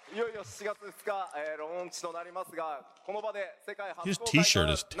はいよいよ7月2日、ローンチとなりますが、この場で世界初 His 公開と T-shirt な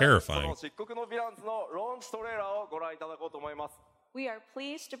る is terrifying. この漆黒のヴィランズのローンチトレーラーをご覧いただこうと思います。 We are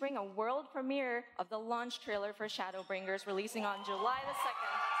pleased to bring a world premiere of the launch trailer for Shadowbringers releasing on July the 2nd.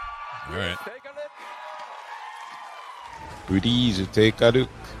 All right. Take a look. Please take a look.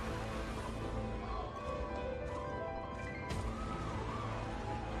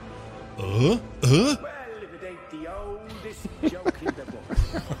 Well, if it ain't the oldest joke in the book.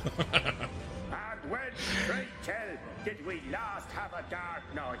 And when, pray tell, did we last have a dark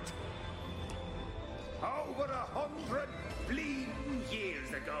night? Over 100 bleeding years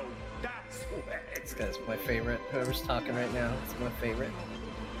ago. That's when. This guy's my favorite. Whoever's talking right now, it's my favorite.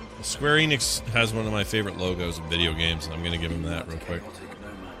 Square Enix has one of my favorite logos in video games, and I'm going to give him that real quick.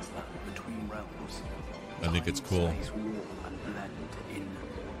 I think it's cool.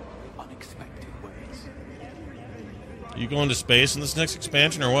 Are you going to space in this next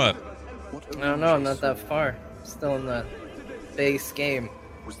expansion, or what? I don't know. I'm not that far. Still in the base game.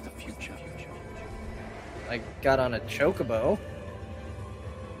 I got on a chocobo.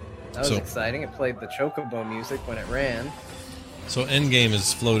 That was exciting. It played the chocobo music when it ran. So Endgame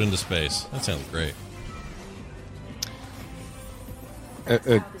is float into space. That sounds great.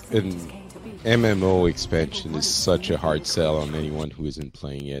 An MMO expansion is such a hard sell on anyone who isn't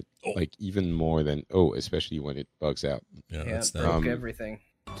playing it. Like, even more than... especially when it bugs out. Yeah, it broke everything.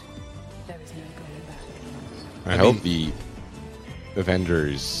 I hope the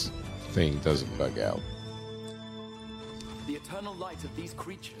Avengers thing doesn't bug out. The eternal light of these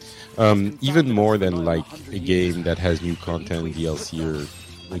creatures. Even more than like a game that has new content, DLC, or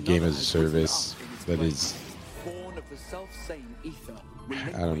a game as a service that is,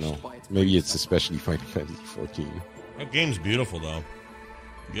 I don't know. Maybe it's especially Final Fantasy 14. That game's beautiful, though.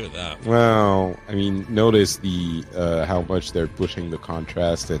 Give it that. Well, I mean, notice the how much they're pushing the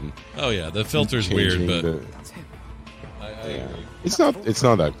contrast and. Oh yeah, the filter's weird, but. Yeah. It's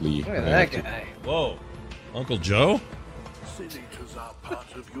not ugly. Look at that guy. Whoa, Uncle Joe.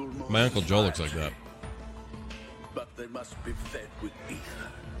 My Uncle Joe looks like that. But they must be fed with ether.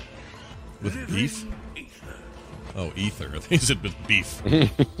 With beef? Oh, ether. I think he said with beef.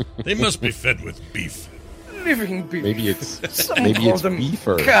 They must be fed with beef. Living beef. Maybe it's Some call them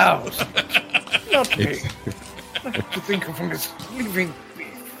beefer. Cows. Not me. I have to think of them as living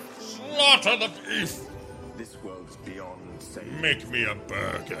beef. Slaughter the beef. This world's beyond safe. Make me a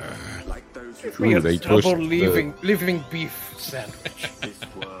burger. Like those Give me a double living beef sandwich. This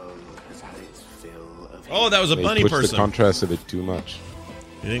world has had its fill of. Oh, that was a bunny pushed person. The contrast of it too much.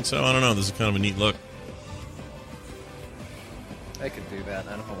 You think so? I don't know. This is kind of a neat look. I could do that.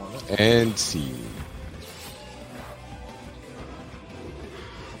 I don't want it. And see.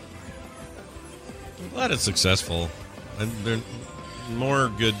 I'm glad it's successful. And there more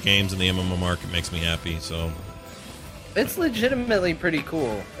good games in the MMO market makes me happy. So it's legitimately pretty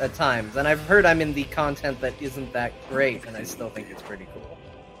cool at times, and I've heard I'm in the content that isn't that great, and I still think it's pretty cool.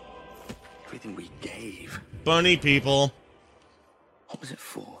 Everything we gave. Bunny people. What was it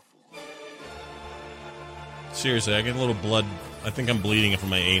for? Seriously, I get a little blood. I think I'm bleeding from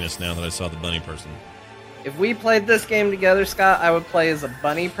my anus now that I saw the bunny person. If we played this game together, Scott, I would play as a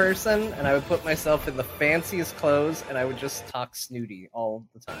bunny person, and I would put myself in the fanciest clothes, and I would just talk snooty all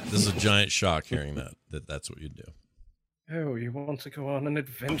the time. This is a giant shock hearing that's what you'd do. Oh, you want to go on an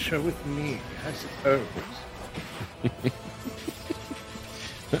adventure with me, I suppose.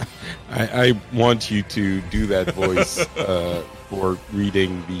 I want you to do that voice for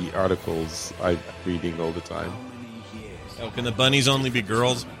reading the articles I'm reading all the time. Oh, can the bunnies only be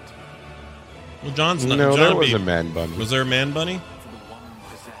girls? Well, John's not. No, John there was a man bunny. Was there a man bunny?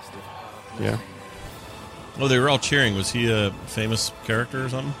 Yeah. Oh, they were all cheering. Was he a famous character or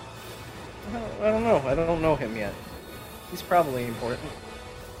something? I don't know. I don't know him yet. He's probably important.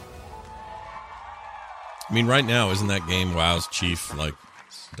 I mean, right now, isn't that game WoW's chief, like,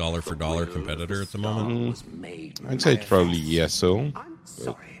 dollar for dollar competitor at the moment? I'd say it's probably ESO.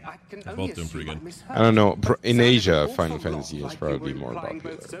 They're both doing pretty good. I don't know. In Asia, Final Fantasy is probably more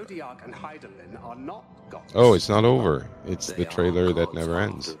popular. Oh, it's not over. It's the trailer that never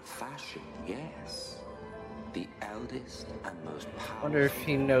ends. I wonder if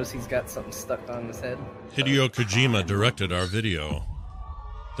he knows he's got something stuck on his head. Hideo Kojima directed our video.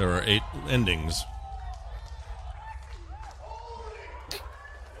 There are 8 endings.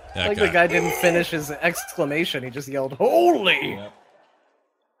 Like the guy didn't finish his exclamation, he just yelled, "Holy!" Yep.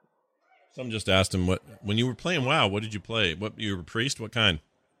 Someone just asked him, "What when you were playing WoW, what did you play? What you were a priest? What kind?"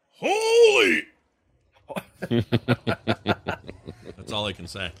 Holy! That's all I can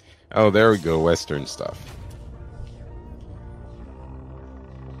say. Oh, there we go. Western stuff.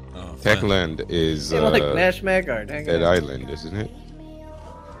 Techland is They look like Nash Magard. Hang Dead on. Island, isn't it?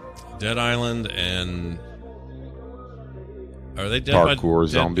 Dead Island and are they dead Parkour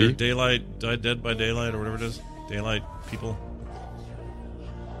by Zombie? Dead, Daylight, Dead by Daylight or whatever it is? Daylight people.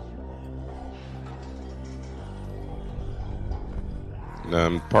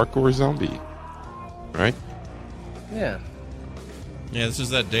 Parkour Zombie, right? Yeah. Yeah, this is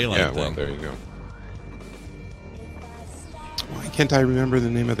that Daylight Yeah, thing. well, there you go. Why can't I remember the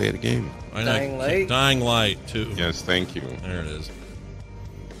name of that game? Dying Light? Dying Light, too. Yes, thank you. There it is.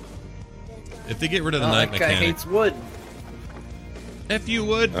 If they get rid of the Oh, night that guy mechanic... hates wood. If you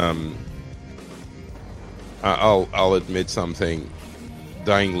would. I'll admit something.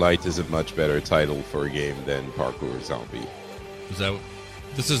 Dying Light is a much better title for a game than Parkour Zombie. Is that...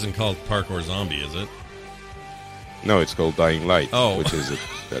 This isn't called Parkour Zombie, is it? No, it's called Dying Light, Oh. which is a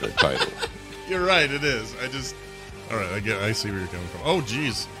better title. You're right, it is. I just... Alright, I see where you're coming from. Oh,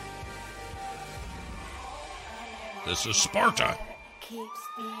 jeez. This is Sparta.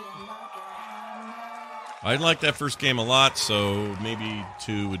 I like that first game a lot, so maybe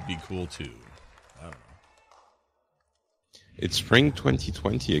 2 would be cool too. I don't know. It's spring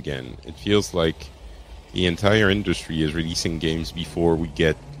 2020 again. It feels like the entire industry is releasing games before we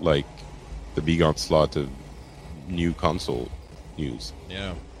get like the big onslaught of new console news.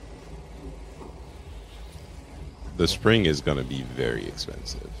 Yeah. The spring is going to be very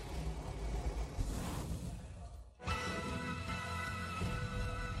expensive.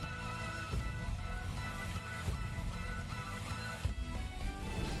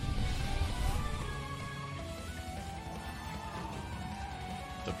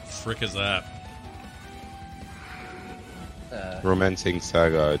 The frick is that? Romancing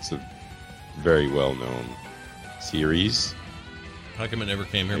Saga, it's a very well-known series. How come it never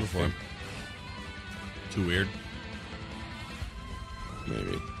came here before? Too weird?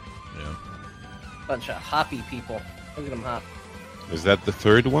 Maybe. Yeah. Bunch of hoppy people. Look at them hop. Is that the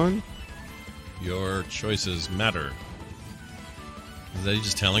third one? Your choices matter. Is that you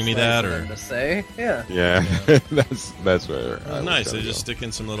just telling me Nice that, of or them to say? Yeah. Yeah, that's where. I was nice. gonna They go. just stick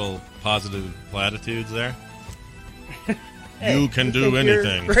in some little positive platitudes there. Hey, you can you do think you're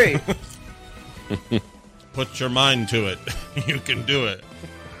anything. great. Put your mind to it. You can do it.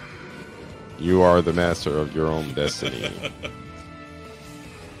 You are the master of your own destiny.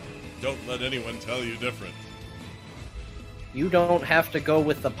 Don't let anyone tell you different. You don't have to go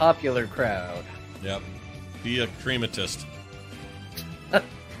with the popular crowd. Yep. Be a crematist.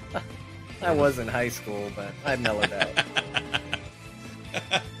 I was in high school, but I mellowed out.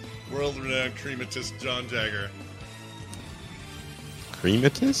 World-renowned crematist John Jagger.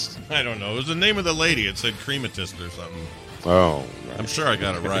 Crematist? I don't know. It was the name of the lady. It said crematist or something. Oh, right. I'm sure I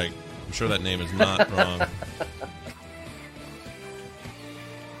got it right. I'm sure that name is not wrong.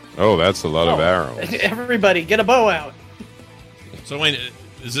 Oh, that's a lot of arrows. Everybody, get a bow out. So, Wayne,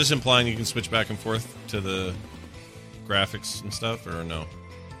 is this implying you can switch back and forth to the graphics and stuff, or no?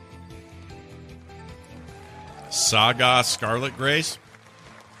 Saga Scarlet Grace?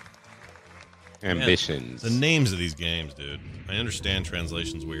 Ambitions. Man, the names of these games, dude. I understand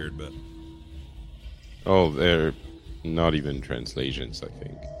translation's weird, but... Oh, they're not even translations, I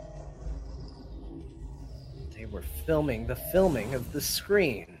think. They were filming the filming of the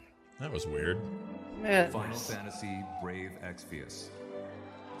screen. That was weird. Man. Final Fantasy Brave Exvius.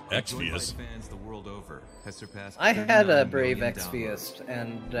 Exvius? Fans the world over has surpassed I had a 39 Brave million Exvius,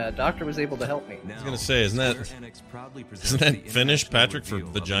 and Doctor was able to help me. I was going to say, isn't that Finnish, Patrick, for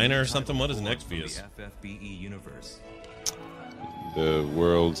vagina or something? What is an Exvius? FFBE universe. The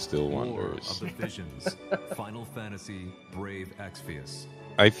world still War wonders. of the Visions. Final Fantasy Brave Exvius.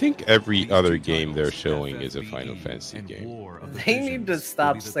 I think every other game they're showing is a Final Fantasy game. They need to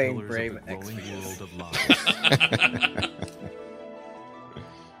stop saying Brave Exvius.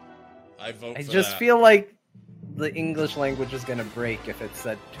 I vote I for just that. feel like the English language is going to break if it's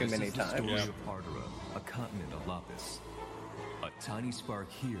said too This many is the times. story of Ardora, a continent of Lapis. A tiny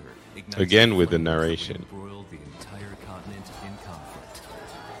spark here ignites Again a with the flame that will narration. embroil the entire continent in conflict.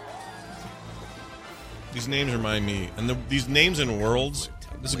 These names remind me, and these names in worlds,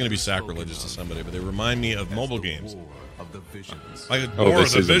 this is going to be sacrilegious to somebody, but they remind me of mobile games. Of the Visions. Like Oh, War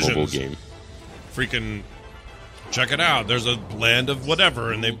this of the is a mobile Visions. game. Freaking check it out. There's a land of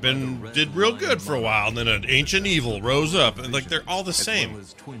whatever, and did real good for a while, and then an ancient evil rose up, and like they're all the same.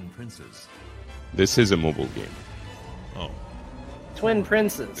 Twin princes. This is a mobile game. Oh, Twin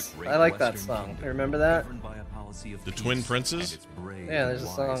Princes. I like that song. You remember that? the Twin Princes. Yeah, there's a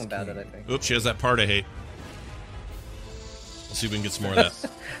song about it, I think. Oops, she has that part I hate. Let's see if we can get some more of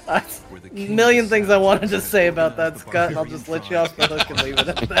that. A million things I wanted to say about that, Scott, and I'll just let you off the hook and leave it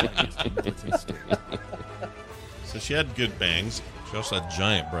at that. So she had good bangs. She also had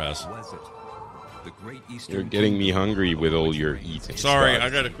giant breasts. You're getting me hungry with all your eating. Sorry, Scott. I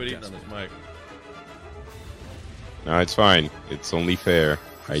gotta quit eating on this mic. No, it's fine. It's only fair.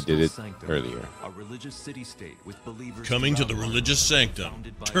 I did it earlier. A religious city-state with believers Coming to the religious sanctum,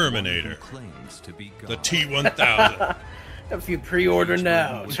 Terminator. The T-1000. If you pre-order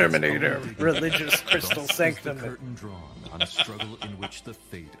now, Terminator, Religious Crystal Sanctum. Curtain drawn on a struggle in which the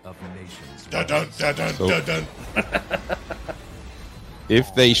fate of nations. Dun, dun, dun, dun, So- dun, dun.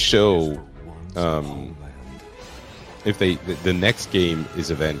 If they show, if they the next game is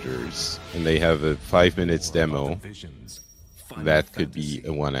Avengers and they have a 5 minutes demo, that could be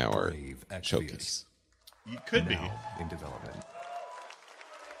a 1 hour showcase. It could be. In development.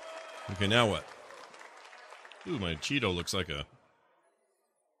 Okay, now what? Ooh, my Cheeto looks like a...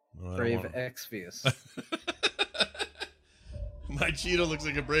 Well, I don't Brave want- Exvius. My Cheeto looks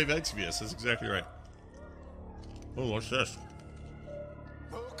like a Brave Exvius. That's exactly right. Oh, what's this?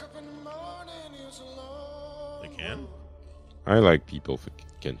 They can? I like people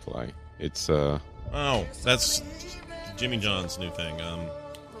can fly. It's Oh, that's Jimmy John's new thing.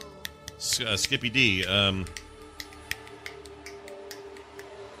 Skippy D.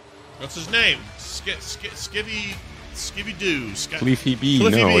 What's his name? Skibby Doo. Cliffy B.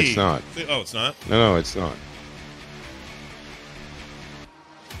 Cliffy No, B. it's not. Oh, it's not? No, it's not.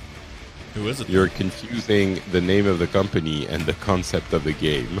 Who is it? You're confusing the name of the company and the concept of the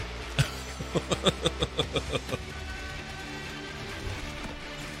game.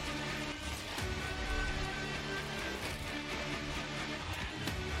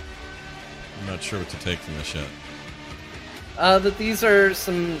 I'm not sure what to take from this yet. That these are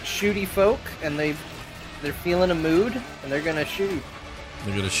some shooty folk, and they're feeling a mood, and they're gonna shoot.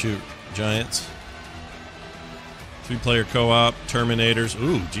 They're gonna shoot giants. 3-player co-op, Terminators.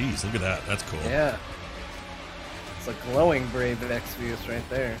 Ooh, geez, look at that. That's cool. Yeah. It's a glowing Brave Exvius right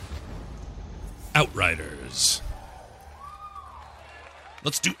there. Outriders.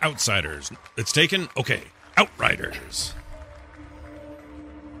 Let's do Outsiders. It's taken? Okay. Outriders.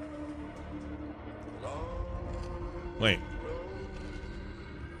 Wait.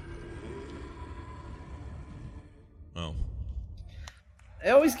 Oh. I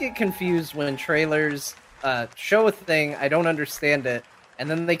always get confused when trailers show a thing, I don't understand it, and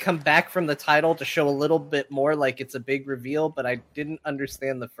then they come back from the title to show a little bit more like it's a big reveal, but I didn't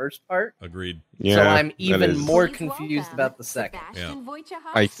understand the first part. Agreed. So I'm that even is- more confused about the second. Yeah.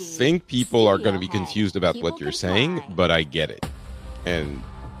 I think people are going to be confused about what you're saying, but I get it. And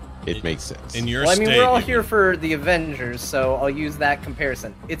it makes sense. In your Well, I mean, state, we're all you here for the Avengers, so I'll use that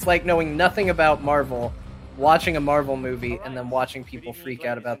comparison. It's like knowing nothing about Marvel, watching a Marvel movie, and then watching people freak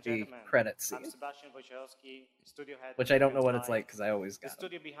out about the credits scene. Which I don't know what it's like, because I always got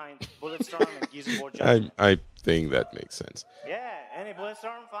studio behind Bulletstorm and Gears of I think that makes sense. Yeah, any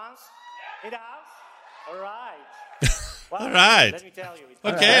Bulletstorm fans in the house? All right. Well, All right. Let me tell you.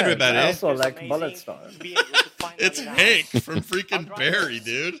 Okay, everybody. I also like Bulletstorm. It's Hank from freaking Barry,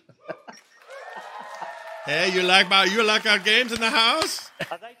 dude. Hey, you like our games in the house?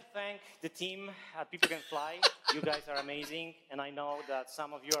 I'd like to thank the team at People Can Fly. You guys are amazing, and I know that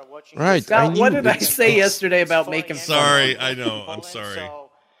some of you are watching. Right, this. Scott, what did I say yesterday about making fun? Sorry, I know. I'm sorry.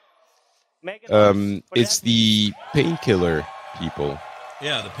 It's the painkiller people.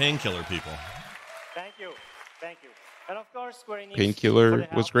 Yeah, the painkiller people. Thank you. And of course, Square Enix. Painkiller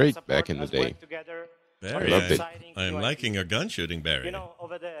was great back in the day. Barry, I loved it. I am liking your gun shooting, Barry. You know,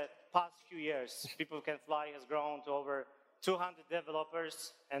 over the past few years, People Can Fly has grown to over 200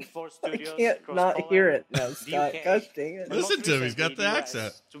 developers and 4 I studios. can't across not Poland, hear it now, the Scott. UK, Gosh dang it. and Listen most to him, he's got recently the US,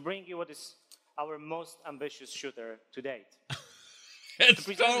 accent. To bring you what is our most ambitious shooter to date. It's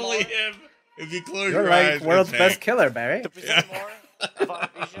present totally more- him. If you close You're your like eyes, world's it's best Hank. killer, Barry. To present more of our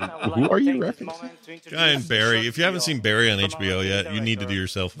vision, I would Who like are to you take this referencing? moment to introduce Giant a Barry. short If you haven't video seen Barry on from our HBO yet, you need to do director,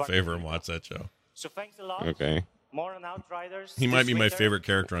 yourself a Barry favor and Finkel. watch that show. So thanks a lot. Okay. More on Outriders. He might this be my winter. favorite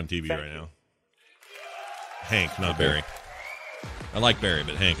character on TV Thank right you. now. Hank, not Okay. Barry. I like Barry,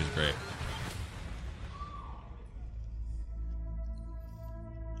 but Hank is great.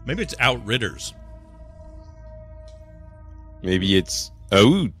 Maybe it's Outridders. Maybe it's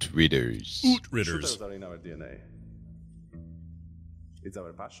Outriders. Outridders. Shooters are in our DNA. It's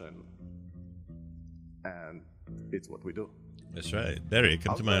our passion. And it's what we do. That's right. Barry,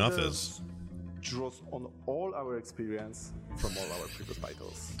 come to my Outriders office. Draws on all our experience from all our previous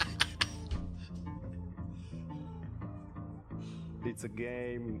titles. It's a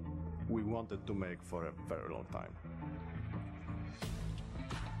game we wanted to make for a very long time.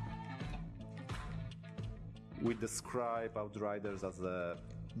 we describe Outriders as a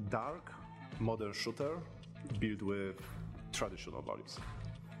dark, modern shooter built with traditional values.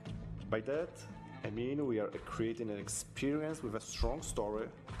 By that, I mean we are creating an experience with a strong story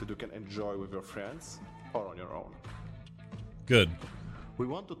that you can enjoy with your friends or on your own. Good. We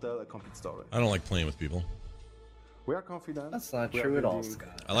want to tell a complete story. I don't like playing with people. We are confident. That's not true at all,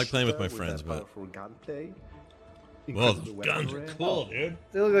 Scott. I like playing with my friends, but... Gunplay, well, guns are cool, dude.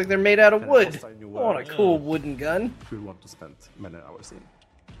 They look like they're made out of wood. I new want a cool wooden gun. We want to spend many hours in.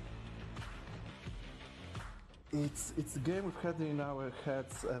 It's a game we've had in our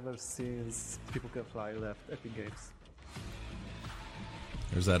heads ever since People Can Fly left Epic Games.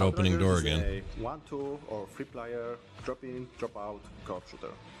 There's that opening door is again. A 1-2 or 3-player drop in, drop out co-op shooter.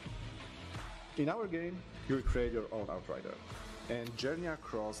 In our game, you will create your own Outrider and journey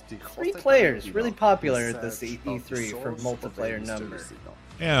across the 3 players, really popular at this E3 for multiplayer number.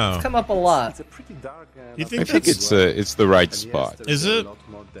 Yeah, it's come up a lot. It's a pretty dark. You think I think it's the right spot. Is it?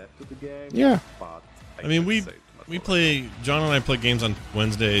 Yeah. I mean, we play. John and I play games on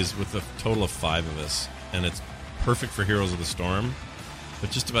Wednesdays with a total of 5 of us, and it's perfect for Heroes of the Storm. But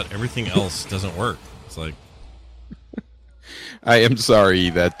just about everything else doesn't work. It's like, I am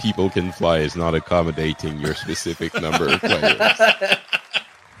sorry that People Can Fly is not accommodating your specific number of players.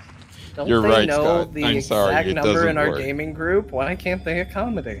 Don't You're they right, know Scott. the I'm sorry, exact it number doesn't in our work. gaming group? Why can't they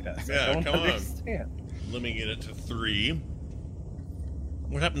accommodate us? yeah, I don't come understand. on. Let me get it to 3.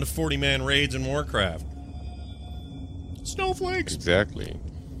 What happened to 40-man raids in Warcraft? Snowflakes. Exactly.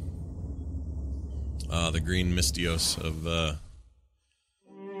 The green Mystios of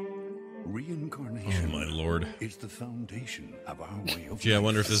Reincarnation. Oh my lord! Is the foundation of our way of Gee, I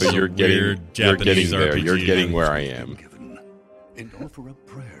wonder if this So is a weird you're Japanese getting there. RPG. You're getting where I am. and offer up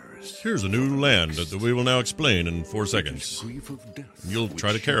prayers. Here's a new land that we will now explain in 4 seconds. You'll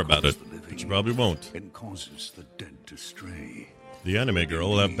try to care about it, but you probably won't. And causes the dead to stray. The anime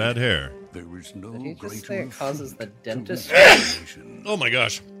girl will have bad hair. There is no Did he just say it causes the dentist? Oh my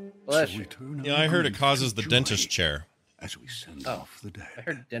gosh! Bless you. Yeah, I heard it causes the dentist chair. As we send Oh, off the dead. I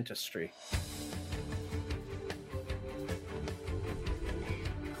heard dentistry.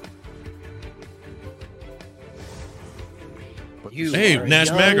 You Hey, are a Nash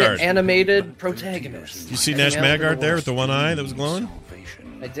young Maggard. Animated protagonist. You see Heading Nash out into the Maggard there world. with the one eye that was glowing?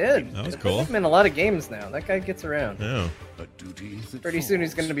 I did. That was They cool. put him in a lot of games now. That guy gets around. Yeah. Pretty soon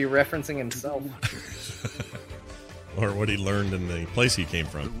he's going to be referencing himself. Or what he learned in the place he came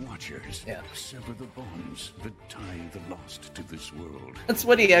from. Watchers Yeah. sever the bonds that tie the lost to this world. That's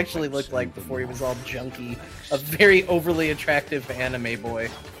what he actually looked like before he was all junky. A very overly attractive anime boy.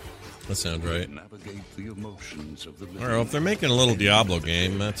 That sounds right. Navigate the emotions of the All right, well, if they're making a little Diablo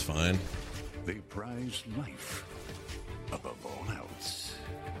game, that's fine. They prize life above all else.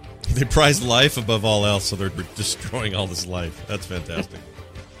 They prize life above all else, so they're destroying all this life. That's fantastic.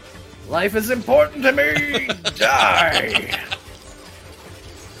 Life is important to me! Die!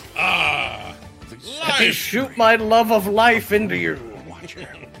 Ah! Let me shoot my love of life into you!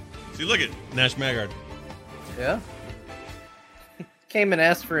 See, look at Nash Maggard. Yeah? Came and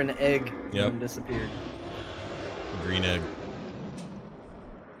asked for an egg Yep. and disappeared. Green egg.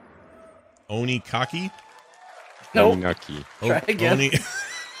 Onikaki? Nope. Onaki. Try again. Oni-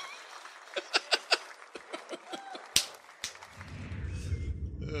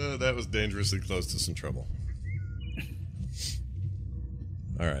 that was dangerously close to some trouble.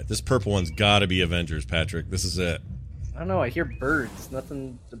 All right, this purple one's got to be Avengers, Patrick. This is it. I don't know, I hear birds.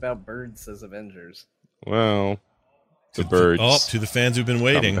 Nothing about birds says Avengers. Well, the birds. Oh, to the fans who've been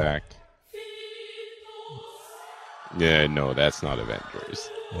waiting. Come back. Yeah, no, that's not Avengers.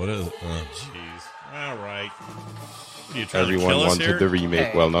 What is it? Oh, jeez. All right. What are you trying Everyone to kill us wanted here? the remake.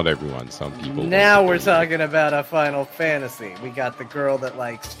 Hey. Well, not everyone. Some people. Now we're talking about a Final Fantasy. We got the girl that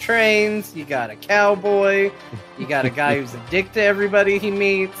likes trains, you got a cowboy, you got a guy who's a dick to everybody he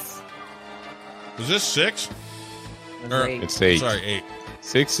meets. Is this 6? Or eight. It's 8. Sorry, 8.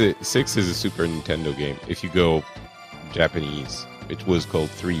 6 is a Super Nintendo game. If you go Japanese, it was called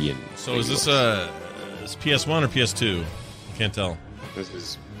 3 in. So is this is PS1 or PS2? I can't tell. This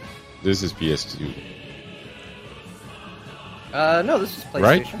is PS2. No, this is PlayStation.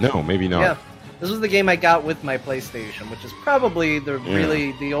 Right? No, maybe not. Yeah, this was the game I got with my PlayStation, which is probably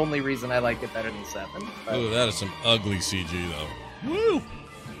really the only reason I like it better than 7. But Ooh, that is some ugly CG, though. Woo!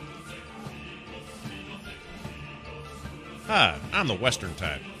 Hi, I'm the Western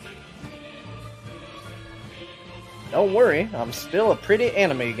type. don't worry, I'm still a pretty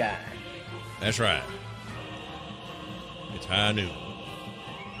anime guy. That's right. It's high noon.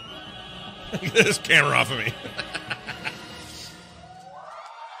 Get this camera off of me.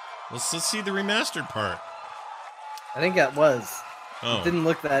 let's see the remastered part. I think that was. Oh. It didn't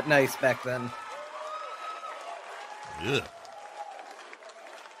look that nice back then. Ugh.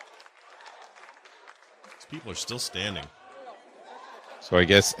 These people are still standing. So I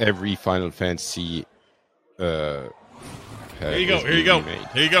guess every Final Fantasy. Here you go. Here you go.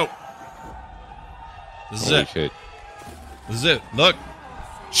 Here you go. This is Holy it. Shit. This is it. Look.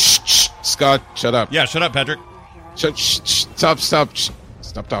 Shh, Scott, shut up. Yeah, shut up, Patrick. Stop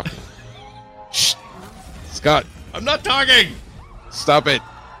talking. Shh. Scott. I'm not talking. Stop it.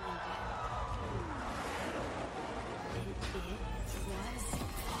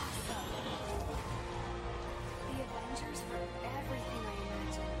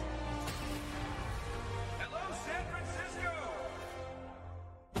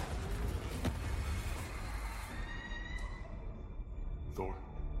 Thor,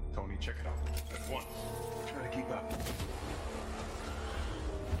 Tony, check it out. At once. Try to keep up.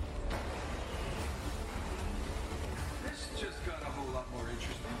 This just got a whole lot more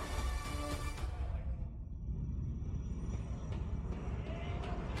interesting.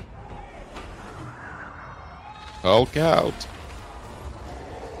 Hulk out. Let's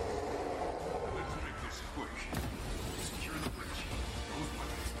make this quick. Secure the bridge. Those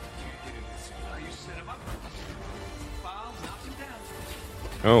weapons can't get in this city. How you set them up? Bob knocks him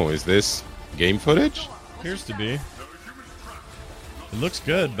down. Oh, is this game footage? Appears to be. It looks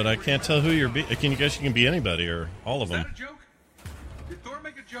good, but I can't tell who you're be. I guess you can be anybody or all of them. Is that a joke? Did Thor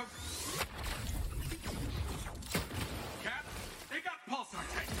make a joke? Cap, they got pulsar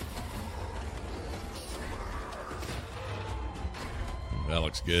tanks. That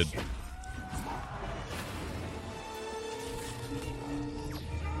looks good.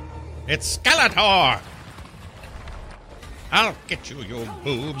 It's Skeletor! I'll get you, your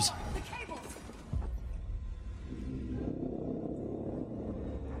boobs.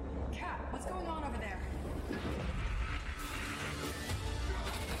 Cap, what's going on over there?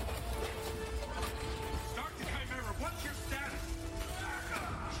 Start to Chimera, what's your status?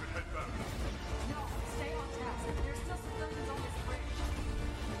 Should head back. No, stay on task. There's still civilians on this bridge.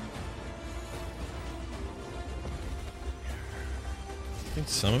 I think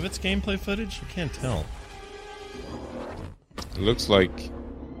some of it's gameplay footage. I can't tell. It looks like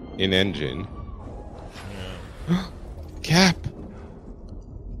in engine. Yeah. Cap.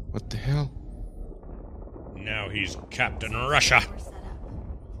 What the hell? Now he's Captain Russia.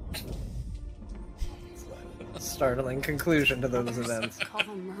 Startling conclusion to those events. Call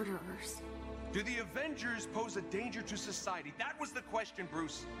them murderers. Do the Avengers pose a danger to society? That was the question,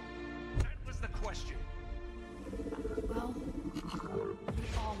 Bruce. That was the question. Well, we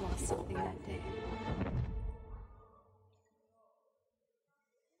all lost something that day.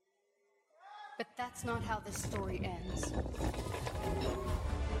 But that's not how this story ends.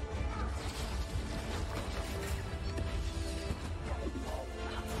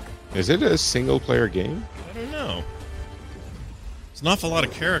 Is it a single player game? I don't know. It's an awful lot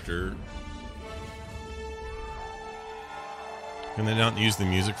of character. Can they not use the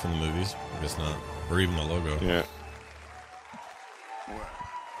music from the movies? I guess not. Or even the logo. Yeah. Well,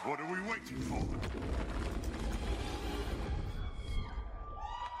 what are we waiting for?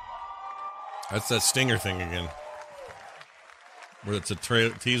 That's that stinger thing again. Where it's a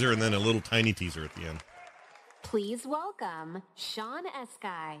teaser and then a little tiny teaser at the end. Please welcome Sean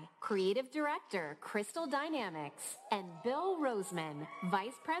Eskai, Creative Director, Crystal Dynamics, and Bill Roseman,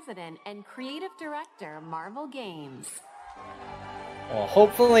 Vice President and Creative Director, Marvel Games. Well,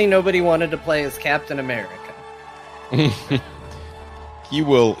 hopefully nobody wanted to play as Captain America. He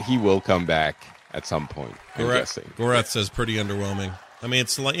will come back at some point, I'm guessing. Gorath says pretty underwhelming. I mean,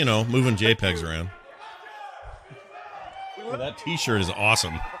 it's like, moving JPEGs around. Oh, that t-shirt is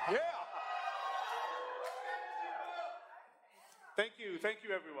awesome. Yeah. Thank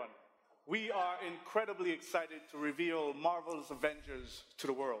you, everyone. We are incredibly excited to reveal Marvel's Avengers to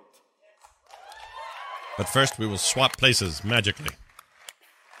the world. But first, we will swap places magically.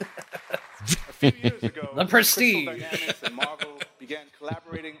 A few years ago, The Prestige. Crystal Dynamics and Marvel began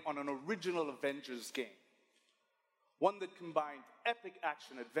collaborating on an original Avengers game. One that combined epic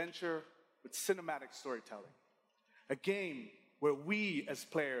action-adventure with cinematic storytelling. A game where we, as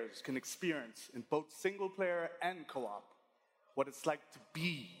players, can experience in both single-player and co-op what it's like to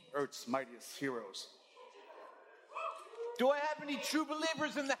be Earth's mightiest heroes. Do I have any true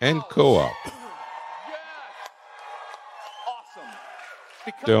believers in the And house? co-op. Yes!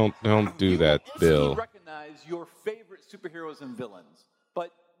 Awesome. Don't do that, Bill. Recognize your favorite superheroes and villains,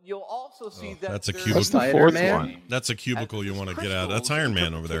 but you'll also see that That's a there's- cubicle. That's the fourth one. That's a cubicle you want to get out. That's Iron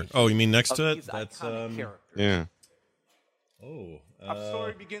Man over there. Oh, you mean next to it? That's Yeah. Oh. Our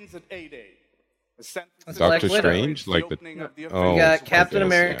story begins at A-Day, Doctor Strange, like the. Oh, You got Captain I guess,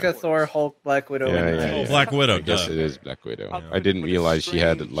 America, yeah. Thor, Hulk, Black Widow. and Black Widow. I guess duh. it is Black Widow. I didn't realize she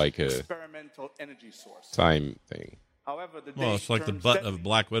had like a experimental energy source. time thing. However, the Well, day it's like the turns butt deadly of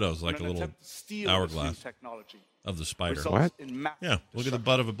Black Widow is like a when an little attempt to steal this new hourglass technology of the spider. results What? in massive Yeah, look at the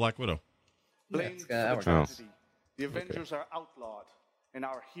butt of a Black Widow. Blamed it's for got the hourglass. tragedy, the Avengers are outlawed and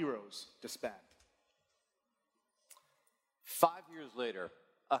our heroes disband. 5 years later,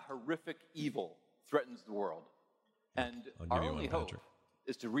 a horrific evil threatens the world. And I'll give our you only one, hope Patrick.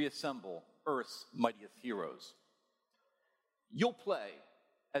 is to reassemble Earth's mightiest heroes. You'll play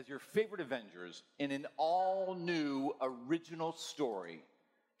as your favorite Avengers in an all-new original story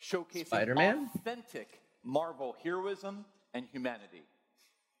showcasing Spider-Man? authentic Marvel heroism and humanity.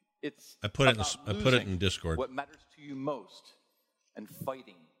 It's I put it about in losing Discord. what matters to you most and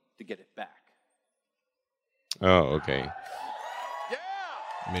fighting to get it back. Oh, okay.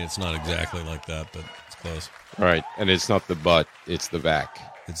 I mean, it's not exactly like that, but it's close. All right, and it's not the butt; it's the back.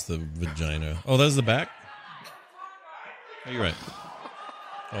 It's the vagina. Oh, that's the back? Oh, you're right.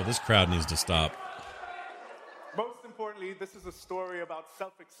 Oh, this crowd needs to stop. Most importantly, this is a story about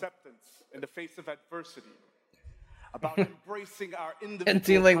self-acceptance in the face of adversity, about embracing our individual And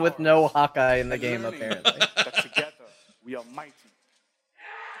dealing with no powers, Hawkeye in the and game, learning apparently. that together we are mighty.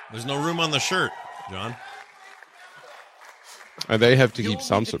 There's no room on the shirt, John. And they have to You'll keep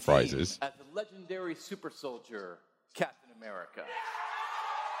some meet the team surprises. as the legendary super soldier, Captain America.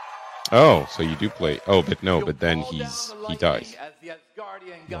 Oh, so you do play? Oh, but no, but then he dies. As the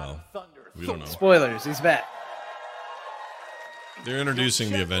Asgardian god of thunder. We don't know. Spoilers, he's back. They're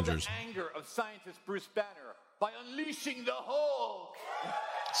introducing the Avengers. The anger of scientist Bruce Banner by unleashing the Hulk.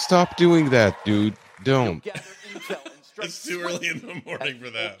 Stop doing that, dude. Don't. Gather intel and strike It's too early in the swiftly morning as for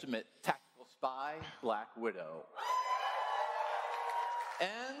the that. Ultimate tactical spy, Black Widow.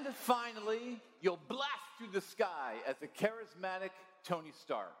 And finally, you'll blast through the sky as the charismatic Tony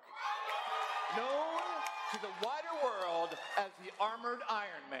Stark, known to the wider world as the Armored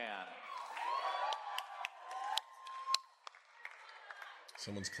Iron Man.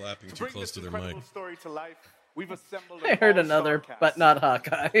 Someone's clapping To too bring close this to their mic. incredible story to life, we've assembled I an heard all-star another, cast. but not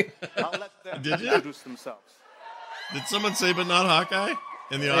Hawkeye. I'll let them Did you? introduce themselves. Did someone say but not Hawkeye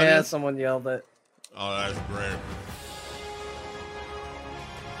in the Yeah, audience? someone yelled it. Oh, that's great.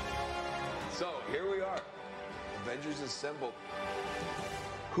 So, here we are. Avengers assembled.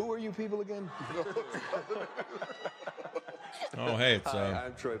 Who are you people again? Oh, hey, it's Hi,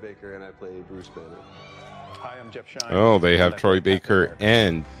 I'm Troy Baker, and I play Bruce Banner. Hi, I'm Jeff Shine. Oh, they have Troy Baker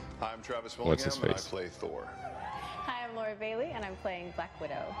and I'm Travis what's his Willingham, face? and I play Thor. Hi, I'm Laura Bailey, and I'm playing Black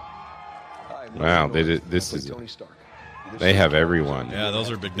Widow. Hi, I'm Wow, Nathan they North, did. This and I is. play Tony Stark. They have everyone. Yeah, those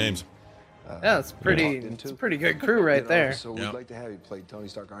are big names. Yeah, it's pretty. It's a pretty good crew right there. So we'd like to have you play Tony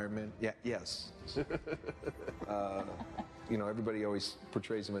Stark, Iron Man. Yeah, yes. You know, everybody always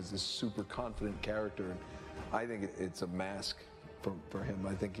portrays him as this super confident character, and I think it's a mask for him.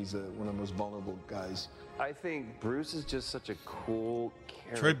 I think he's one of the most vulnerable guys. I think Bruce is just such a cool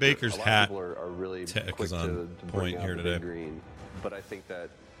character. Troy Baker's a lot hat of people are really tech quick is on to point bring out here the today. big green, but I think that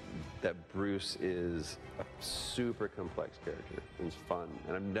Bruce is a super complex character. He's fun,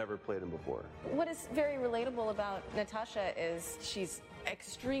 and I've never played him before. What is very relatable about Natasha is she's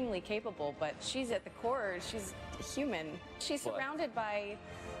extremely capable, but she's at the core, she's human. She's surrounded by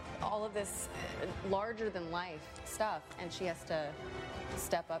all of this larger than life stuff, and she has to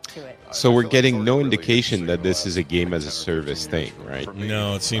step up to it. So we're getting no indication that this is a game as a service thing, right?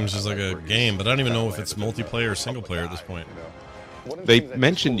 No, it seems just like a game, but I don't even know if it's multiplayer or single player at this point. They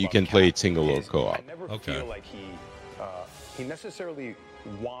mentioned you can play it single or co-op. I never Okay. feel like he necessarily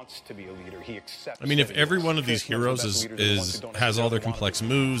wants to be a leader. He accepts. I mean, if that he every is. one of these Chris knows heroes the best leaders are the ones who don't has all their necessarily want complex to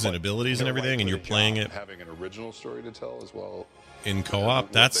moves and but abilities and they're everything, right and for you're the playing job. it Having an original story to tell as well. in co-op,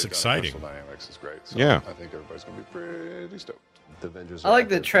 What that's they've done in exciting. Crystal Dynamics is great. So Yeah. I think everybody's going to be pretty stoked. The Avengers I like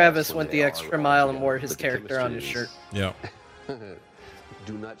that Travis went the extra mile and wore his character on his shirt. Yeah.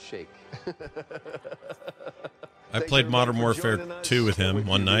 Do not shake. I played Modern Warfare 2 with him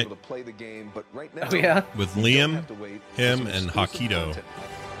one night. Oh, yeah? With Liam, him, and Hakito.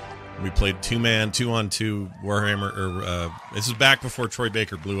 We played 2-on-2 Warhammer. This is back before Troy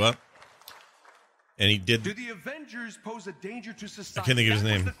Baker blew up. And he did. Do the Avengers pose a danger to society? I can't think of his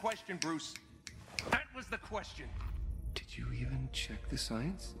name. That was the question, Bruce. That was the question. Did you even check the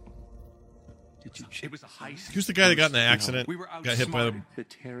science? Did you check? It was a heist. Who's the guy that got in an accident? We were Got hit by the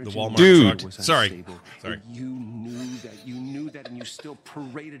outsmarted. Walmart Dude. truck? Sorry. Sorry. You knew that, and you still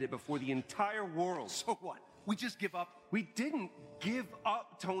paraded it before the entire world. So what? We just give up? We didn't give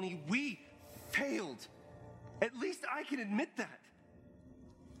up, Tony. We failed. At least I can admit that.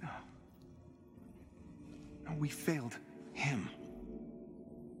 And we failed him.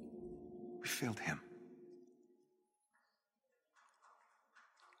 We failed him.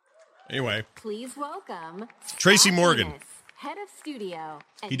 Anyway, Please welcome Tracy Square Morgan. Enix, head of studio.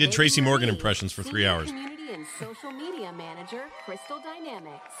 He did Tracy Morgan impressions for 3 senior hours. Community and social media manager, Crystal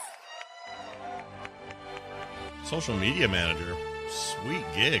Dynamics. Social media manager. Sweet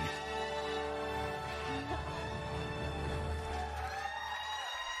gig.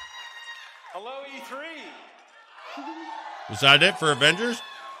 Hello, E3. Was that it for Avengers?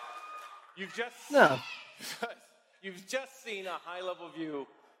 You've just you've just seen a high-level view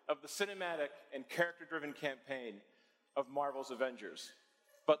of the cinematic and character-driven campaign of Marvel's Avengers.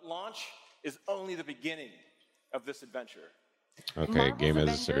 But launch is only the beginning of this adventure. Okay, Marvel's game as a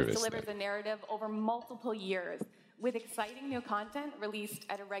Avengers service. delivers a narrative over multiple years with exciting new content released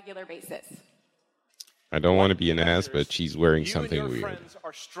at a regular basis. I don't want to be an ass, but she's wearing something You and your weird. friends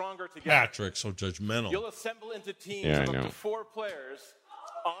are stronger together. Patrick, so judgmental. You'll assemble into teams Yeah, I of up know. to 4 players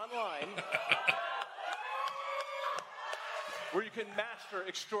online where you can master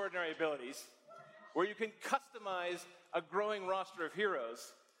extraordinary abilities, where you can customize a growing roster of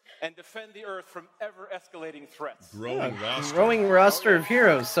heroes and defend the Earth from ever-escalating threats. Growing roster of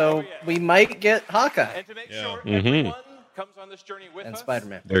heroes, so we might get Hawkeye. And to make Yeah. sure Mhm. everyone comes on this journey with And us,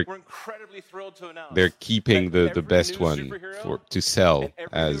 Spider-Man. we're incredibly thrilled to announce They're keeping the best new one superhero to sell and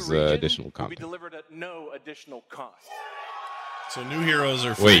every as new region additional will be content. delivered at no additional cost. So new heroes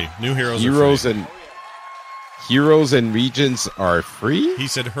are free. Wait, New heroes heroes are free. and heroes and regions are free? He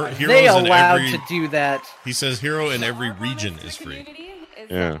said heroes They in allowed every, to do that. He says hero in every region is free. Is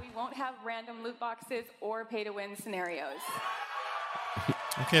Yeah. that we won't have random loot boxes or pay-to-win scenarios.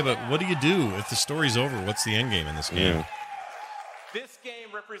 Okay, but what do you do if the story's over? What's the end game in this game? Yeah. This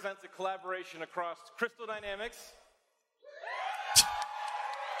game represents a collaboration across Crystal Dynamics,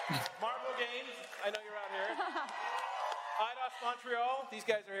 Marvel Games, I know you're out here, IDOS Montreal, these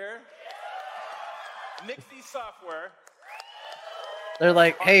guys are here, Nixie Software, They're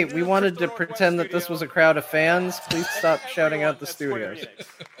like, hey, we wanted to pretend that this was a crowd of fans. Please stop shouting out the studios.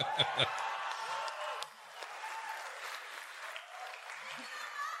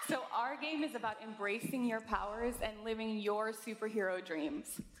 So our game is about embracing your powers and living your superhero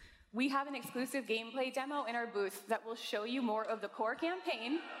dreams. We have an exclusive gameplay demo in our booth that will show you more of the core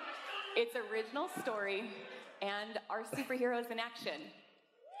campaign, its original story, and our superheroes in action.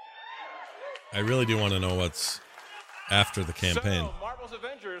 I really do want to know what's after the campaign. So Marvel's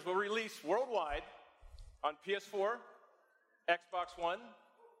Avengers will release worldwide on PS4, Xbox One,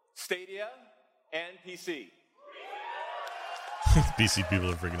 Stadia, and PC. PC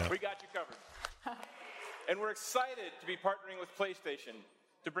people are freaking out. We got you covered. And we're excited to be partnering with PlayStation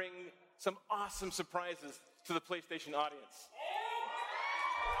to bring some awesome surprises to the PlayStation audience,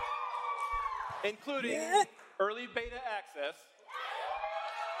 including early beta access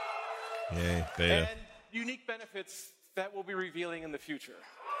Yay, beta. and unique benefits that we'll be revealing in the future.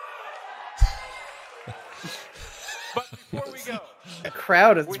 But before we go, The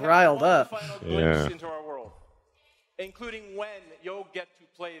crowd is we have riled one up. final glimpse Yeah. into our world, including when you'll get to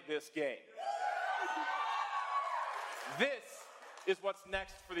play this game. This is what's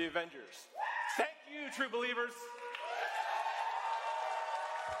next for the Avengers. Thank you, true believers.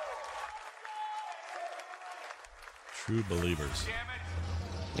 True believers.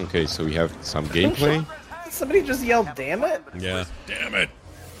 Okay, so we have some gameplay. Somebody just yelled, damn it? Yeah. Damn it.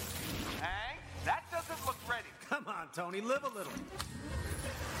 That doesn't look ready. Come on, Tony, live a little.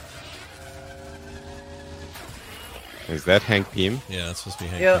 Is that Hank Pym? Yeah, that's supposed to be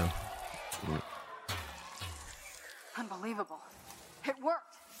Hank Yep. Pym. Unbelievable. It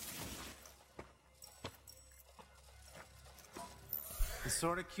worked. It's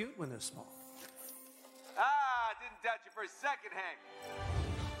sort of cute when they're small. Ah, didn't doubt you for a second, Hank.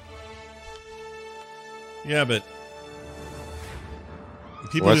 Yeah, but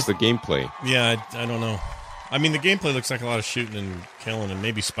people What's just, the gameplay? Yeah, I don't know. I mean, the gameplay looks like a lot of shooting and killing and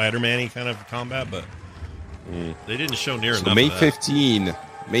maybe Spider-Man-y kind of combat, but they didn't show near So enough May of that.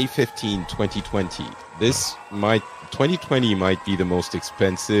 15, 2020. 2020 might be the most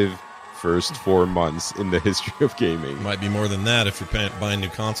expensive first 4 months in the history of gaming. Might be more than that if you're buying new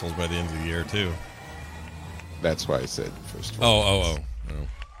consoles by the end of the year, too. That's why I said first 4 Oh.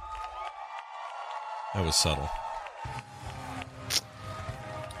 That was subtle.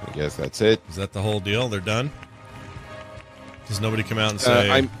 I guess that's it. Is that the whole deal? They're done? Does nobody come out and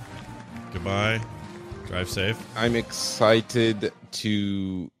say goodbye? Drive safe? I'm excited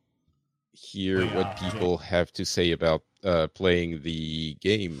to hear what people have to say about playing the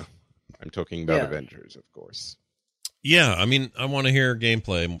game. I'm talking about Yeah. Avengers, of course. Yeah, I mean, I want to hear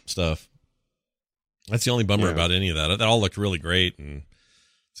gameplay stuff. That's the only bummer about any of that. That all looked really great, and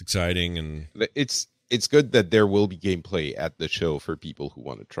it's exciting, and it's good that there will be gameplay at the show for people who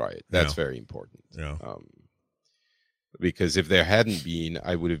want to try it. That's very important. Yeah. Because if there hadn't been,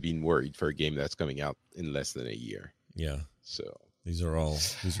 I would have been worried for a game that's coming out in less than a year. Yeah. So these are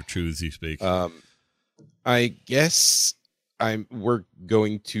truths you speak. I guess we're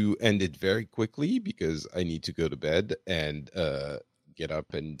going to end it very quickly because I need to go to bed and get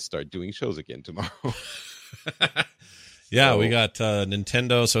up and start doing shows again tomorrow. Yeah, we got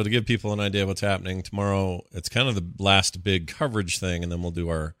Nintendo. So to give people an idea of what's happening tomorrow, it's kind of the last big coverage thing, and then we'll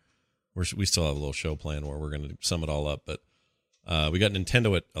do we still have a little show plan where we're going to sum it all up. But we got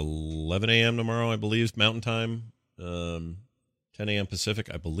Nintendo at 11 a.m. tomorrow, I believe, Mountain Time, 10 a.m.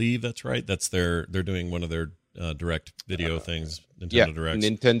 Pacific. I believe that's right. That's they're doing one of their direct video things. Nintendo Direct.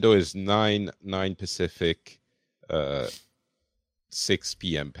 Nintendo is 9 Pacific, 6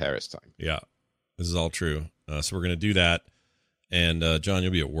 p.m. Paris time. Yeah, this is all true. So we're going to do that. And John,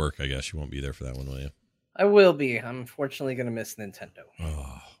 you'll be at work, I guess. You won't be there for that one, will you? I will be. I'm unfortunately going to miss Nintendo.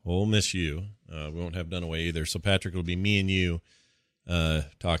 Oh, well, we'll miss you. We won't have Dunaway either. So, Patrick, it'll be me and you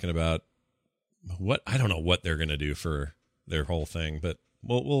talking about I don't know what they're going to do for their whole thing, but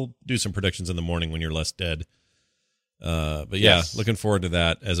we'll do some predictions in the morning when you're less dead. But yeah, looking forward to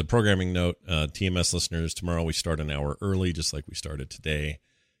that. As a programming note, TMS listeners, tomorrow we start an hour early, just like we started today.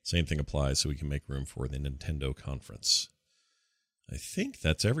 Same thing applies, so we can make room for the Nintendo conference. I think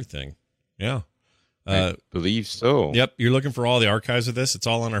that's everything. Yeah. I believe so. Yep. You're looking for all the archives of this. It's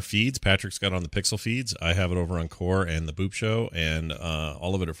all on our feeds. Patrick's got it on the Pixel feeds. I have it over on Core and the Boop Show, and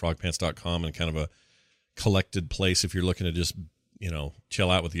all of it at frogpants.com, and kind of a collected place if you're looking to just, chill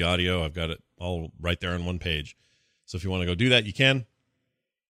out with the audio. I've got it all right there on one page. So if you want to go do that, you can.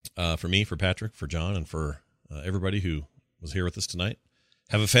 For me, for Patrick, for John, and for everybody who was here with us tonight,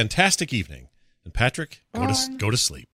 have a fantastic evening. And Patrick, go to sleep.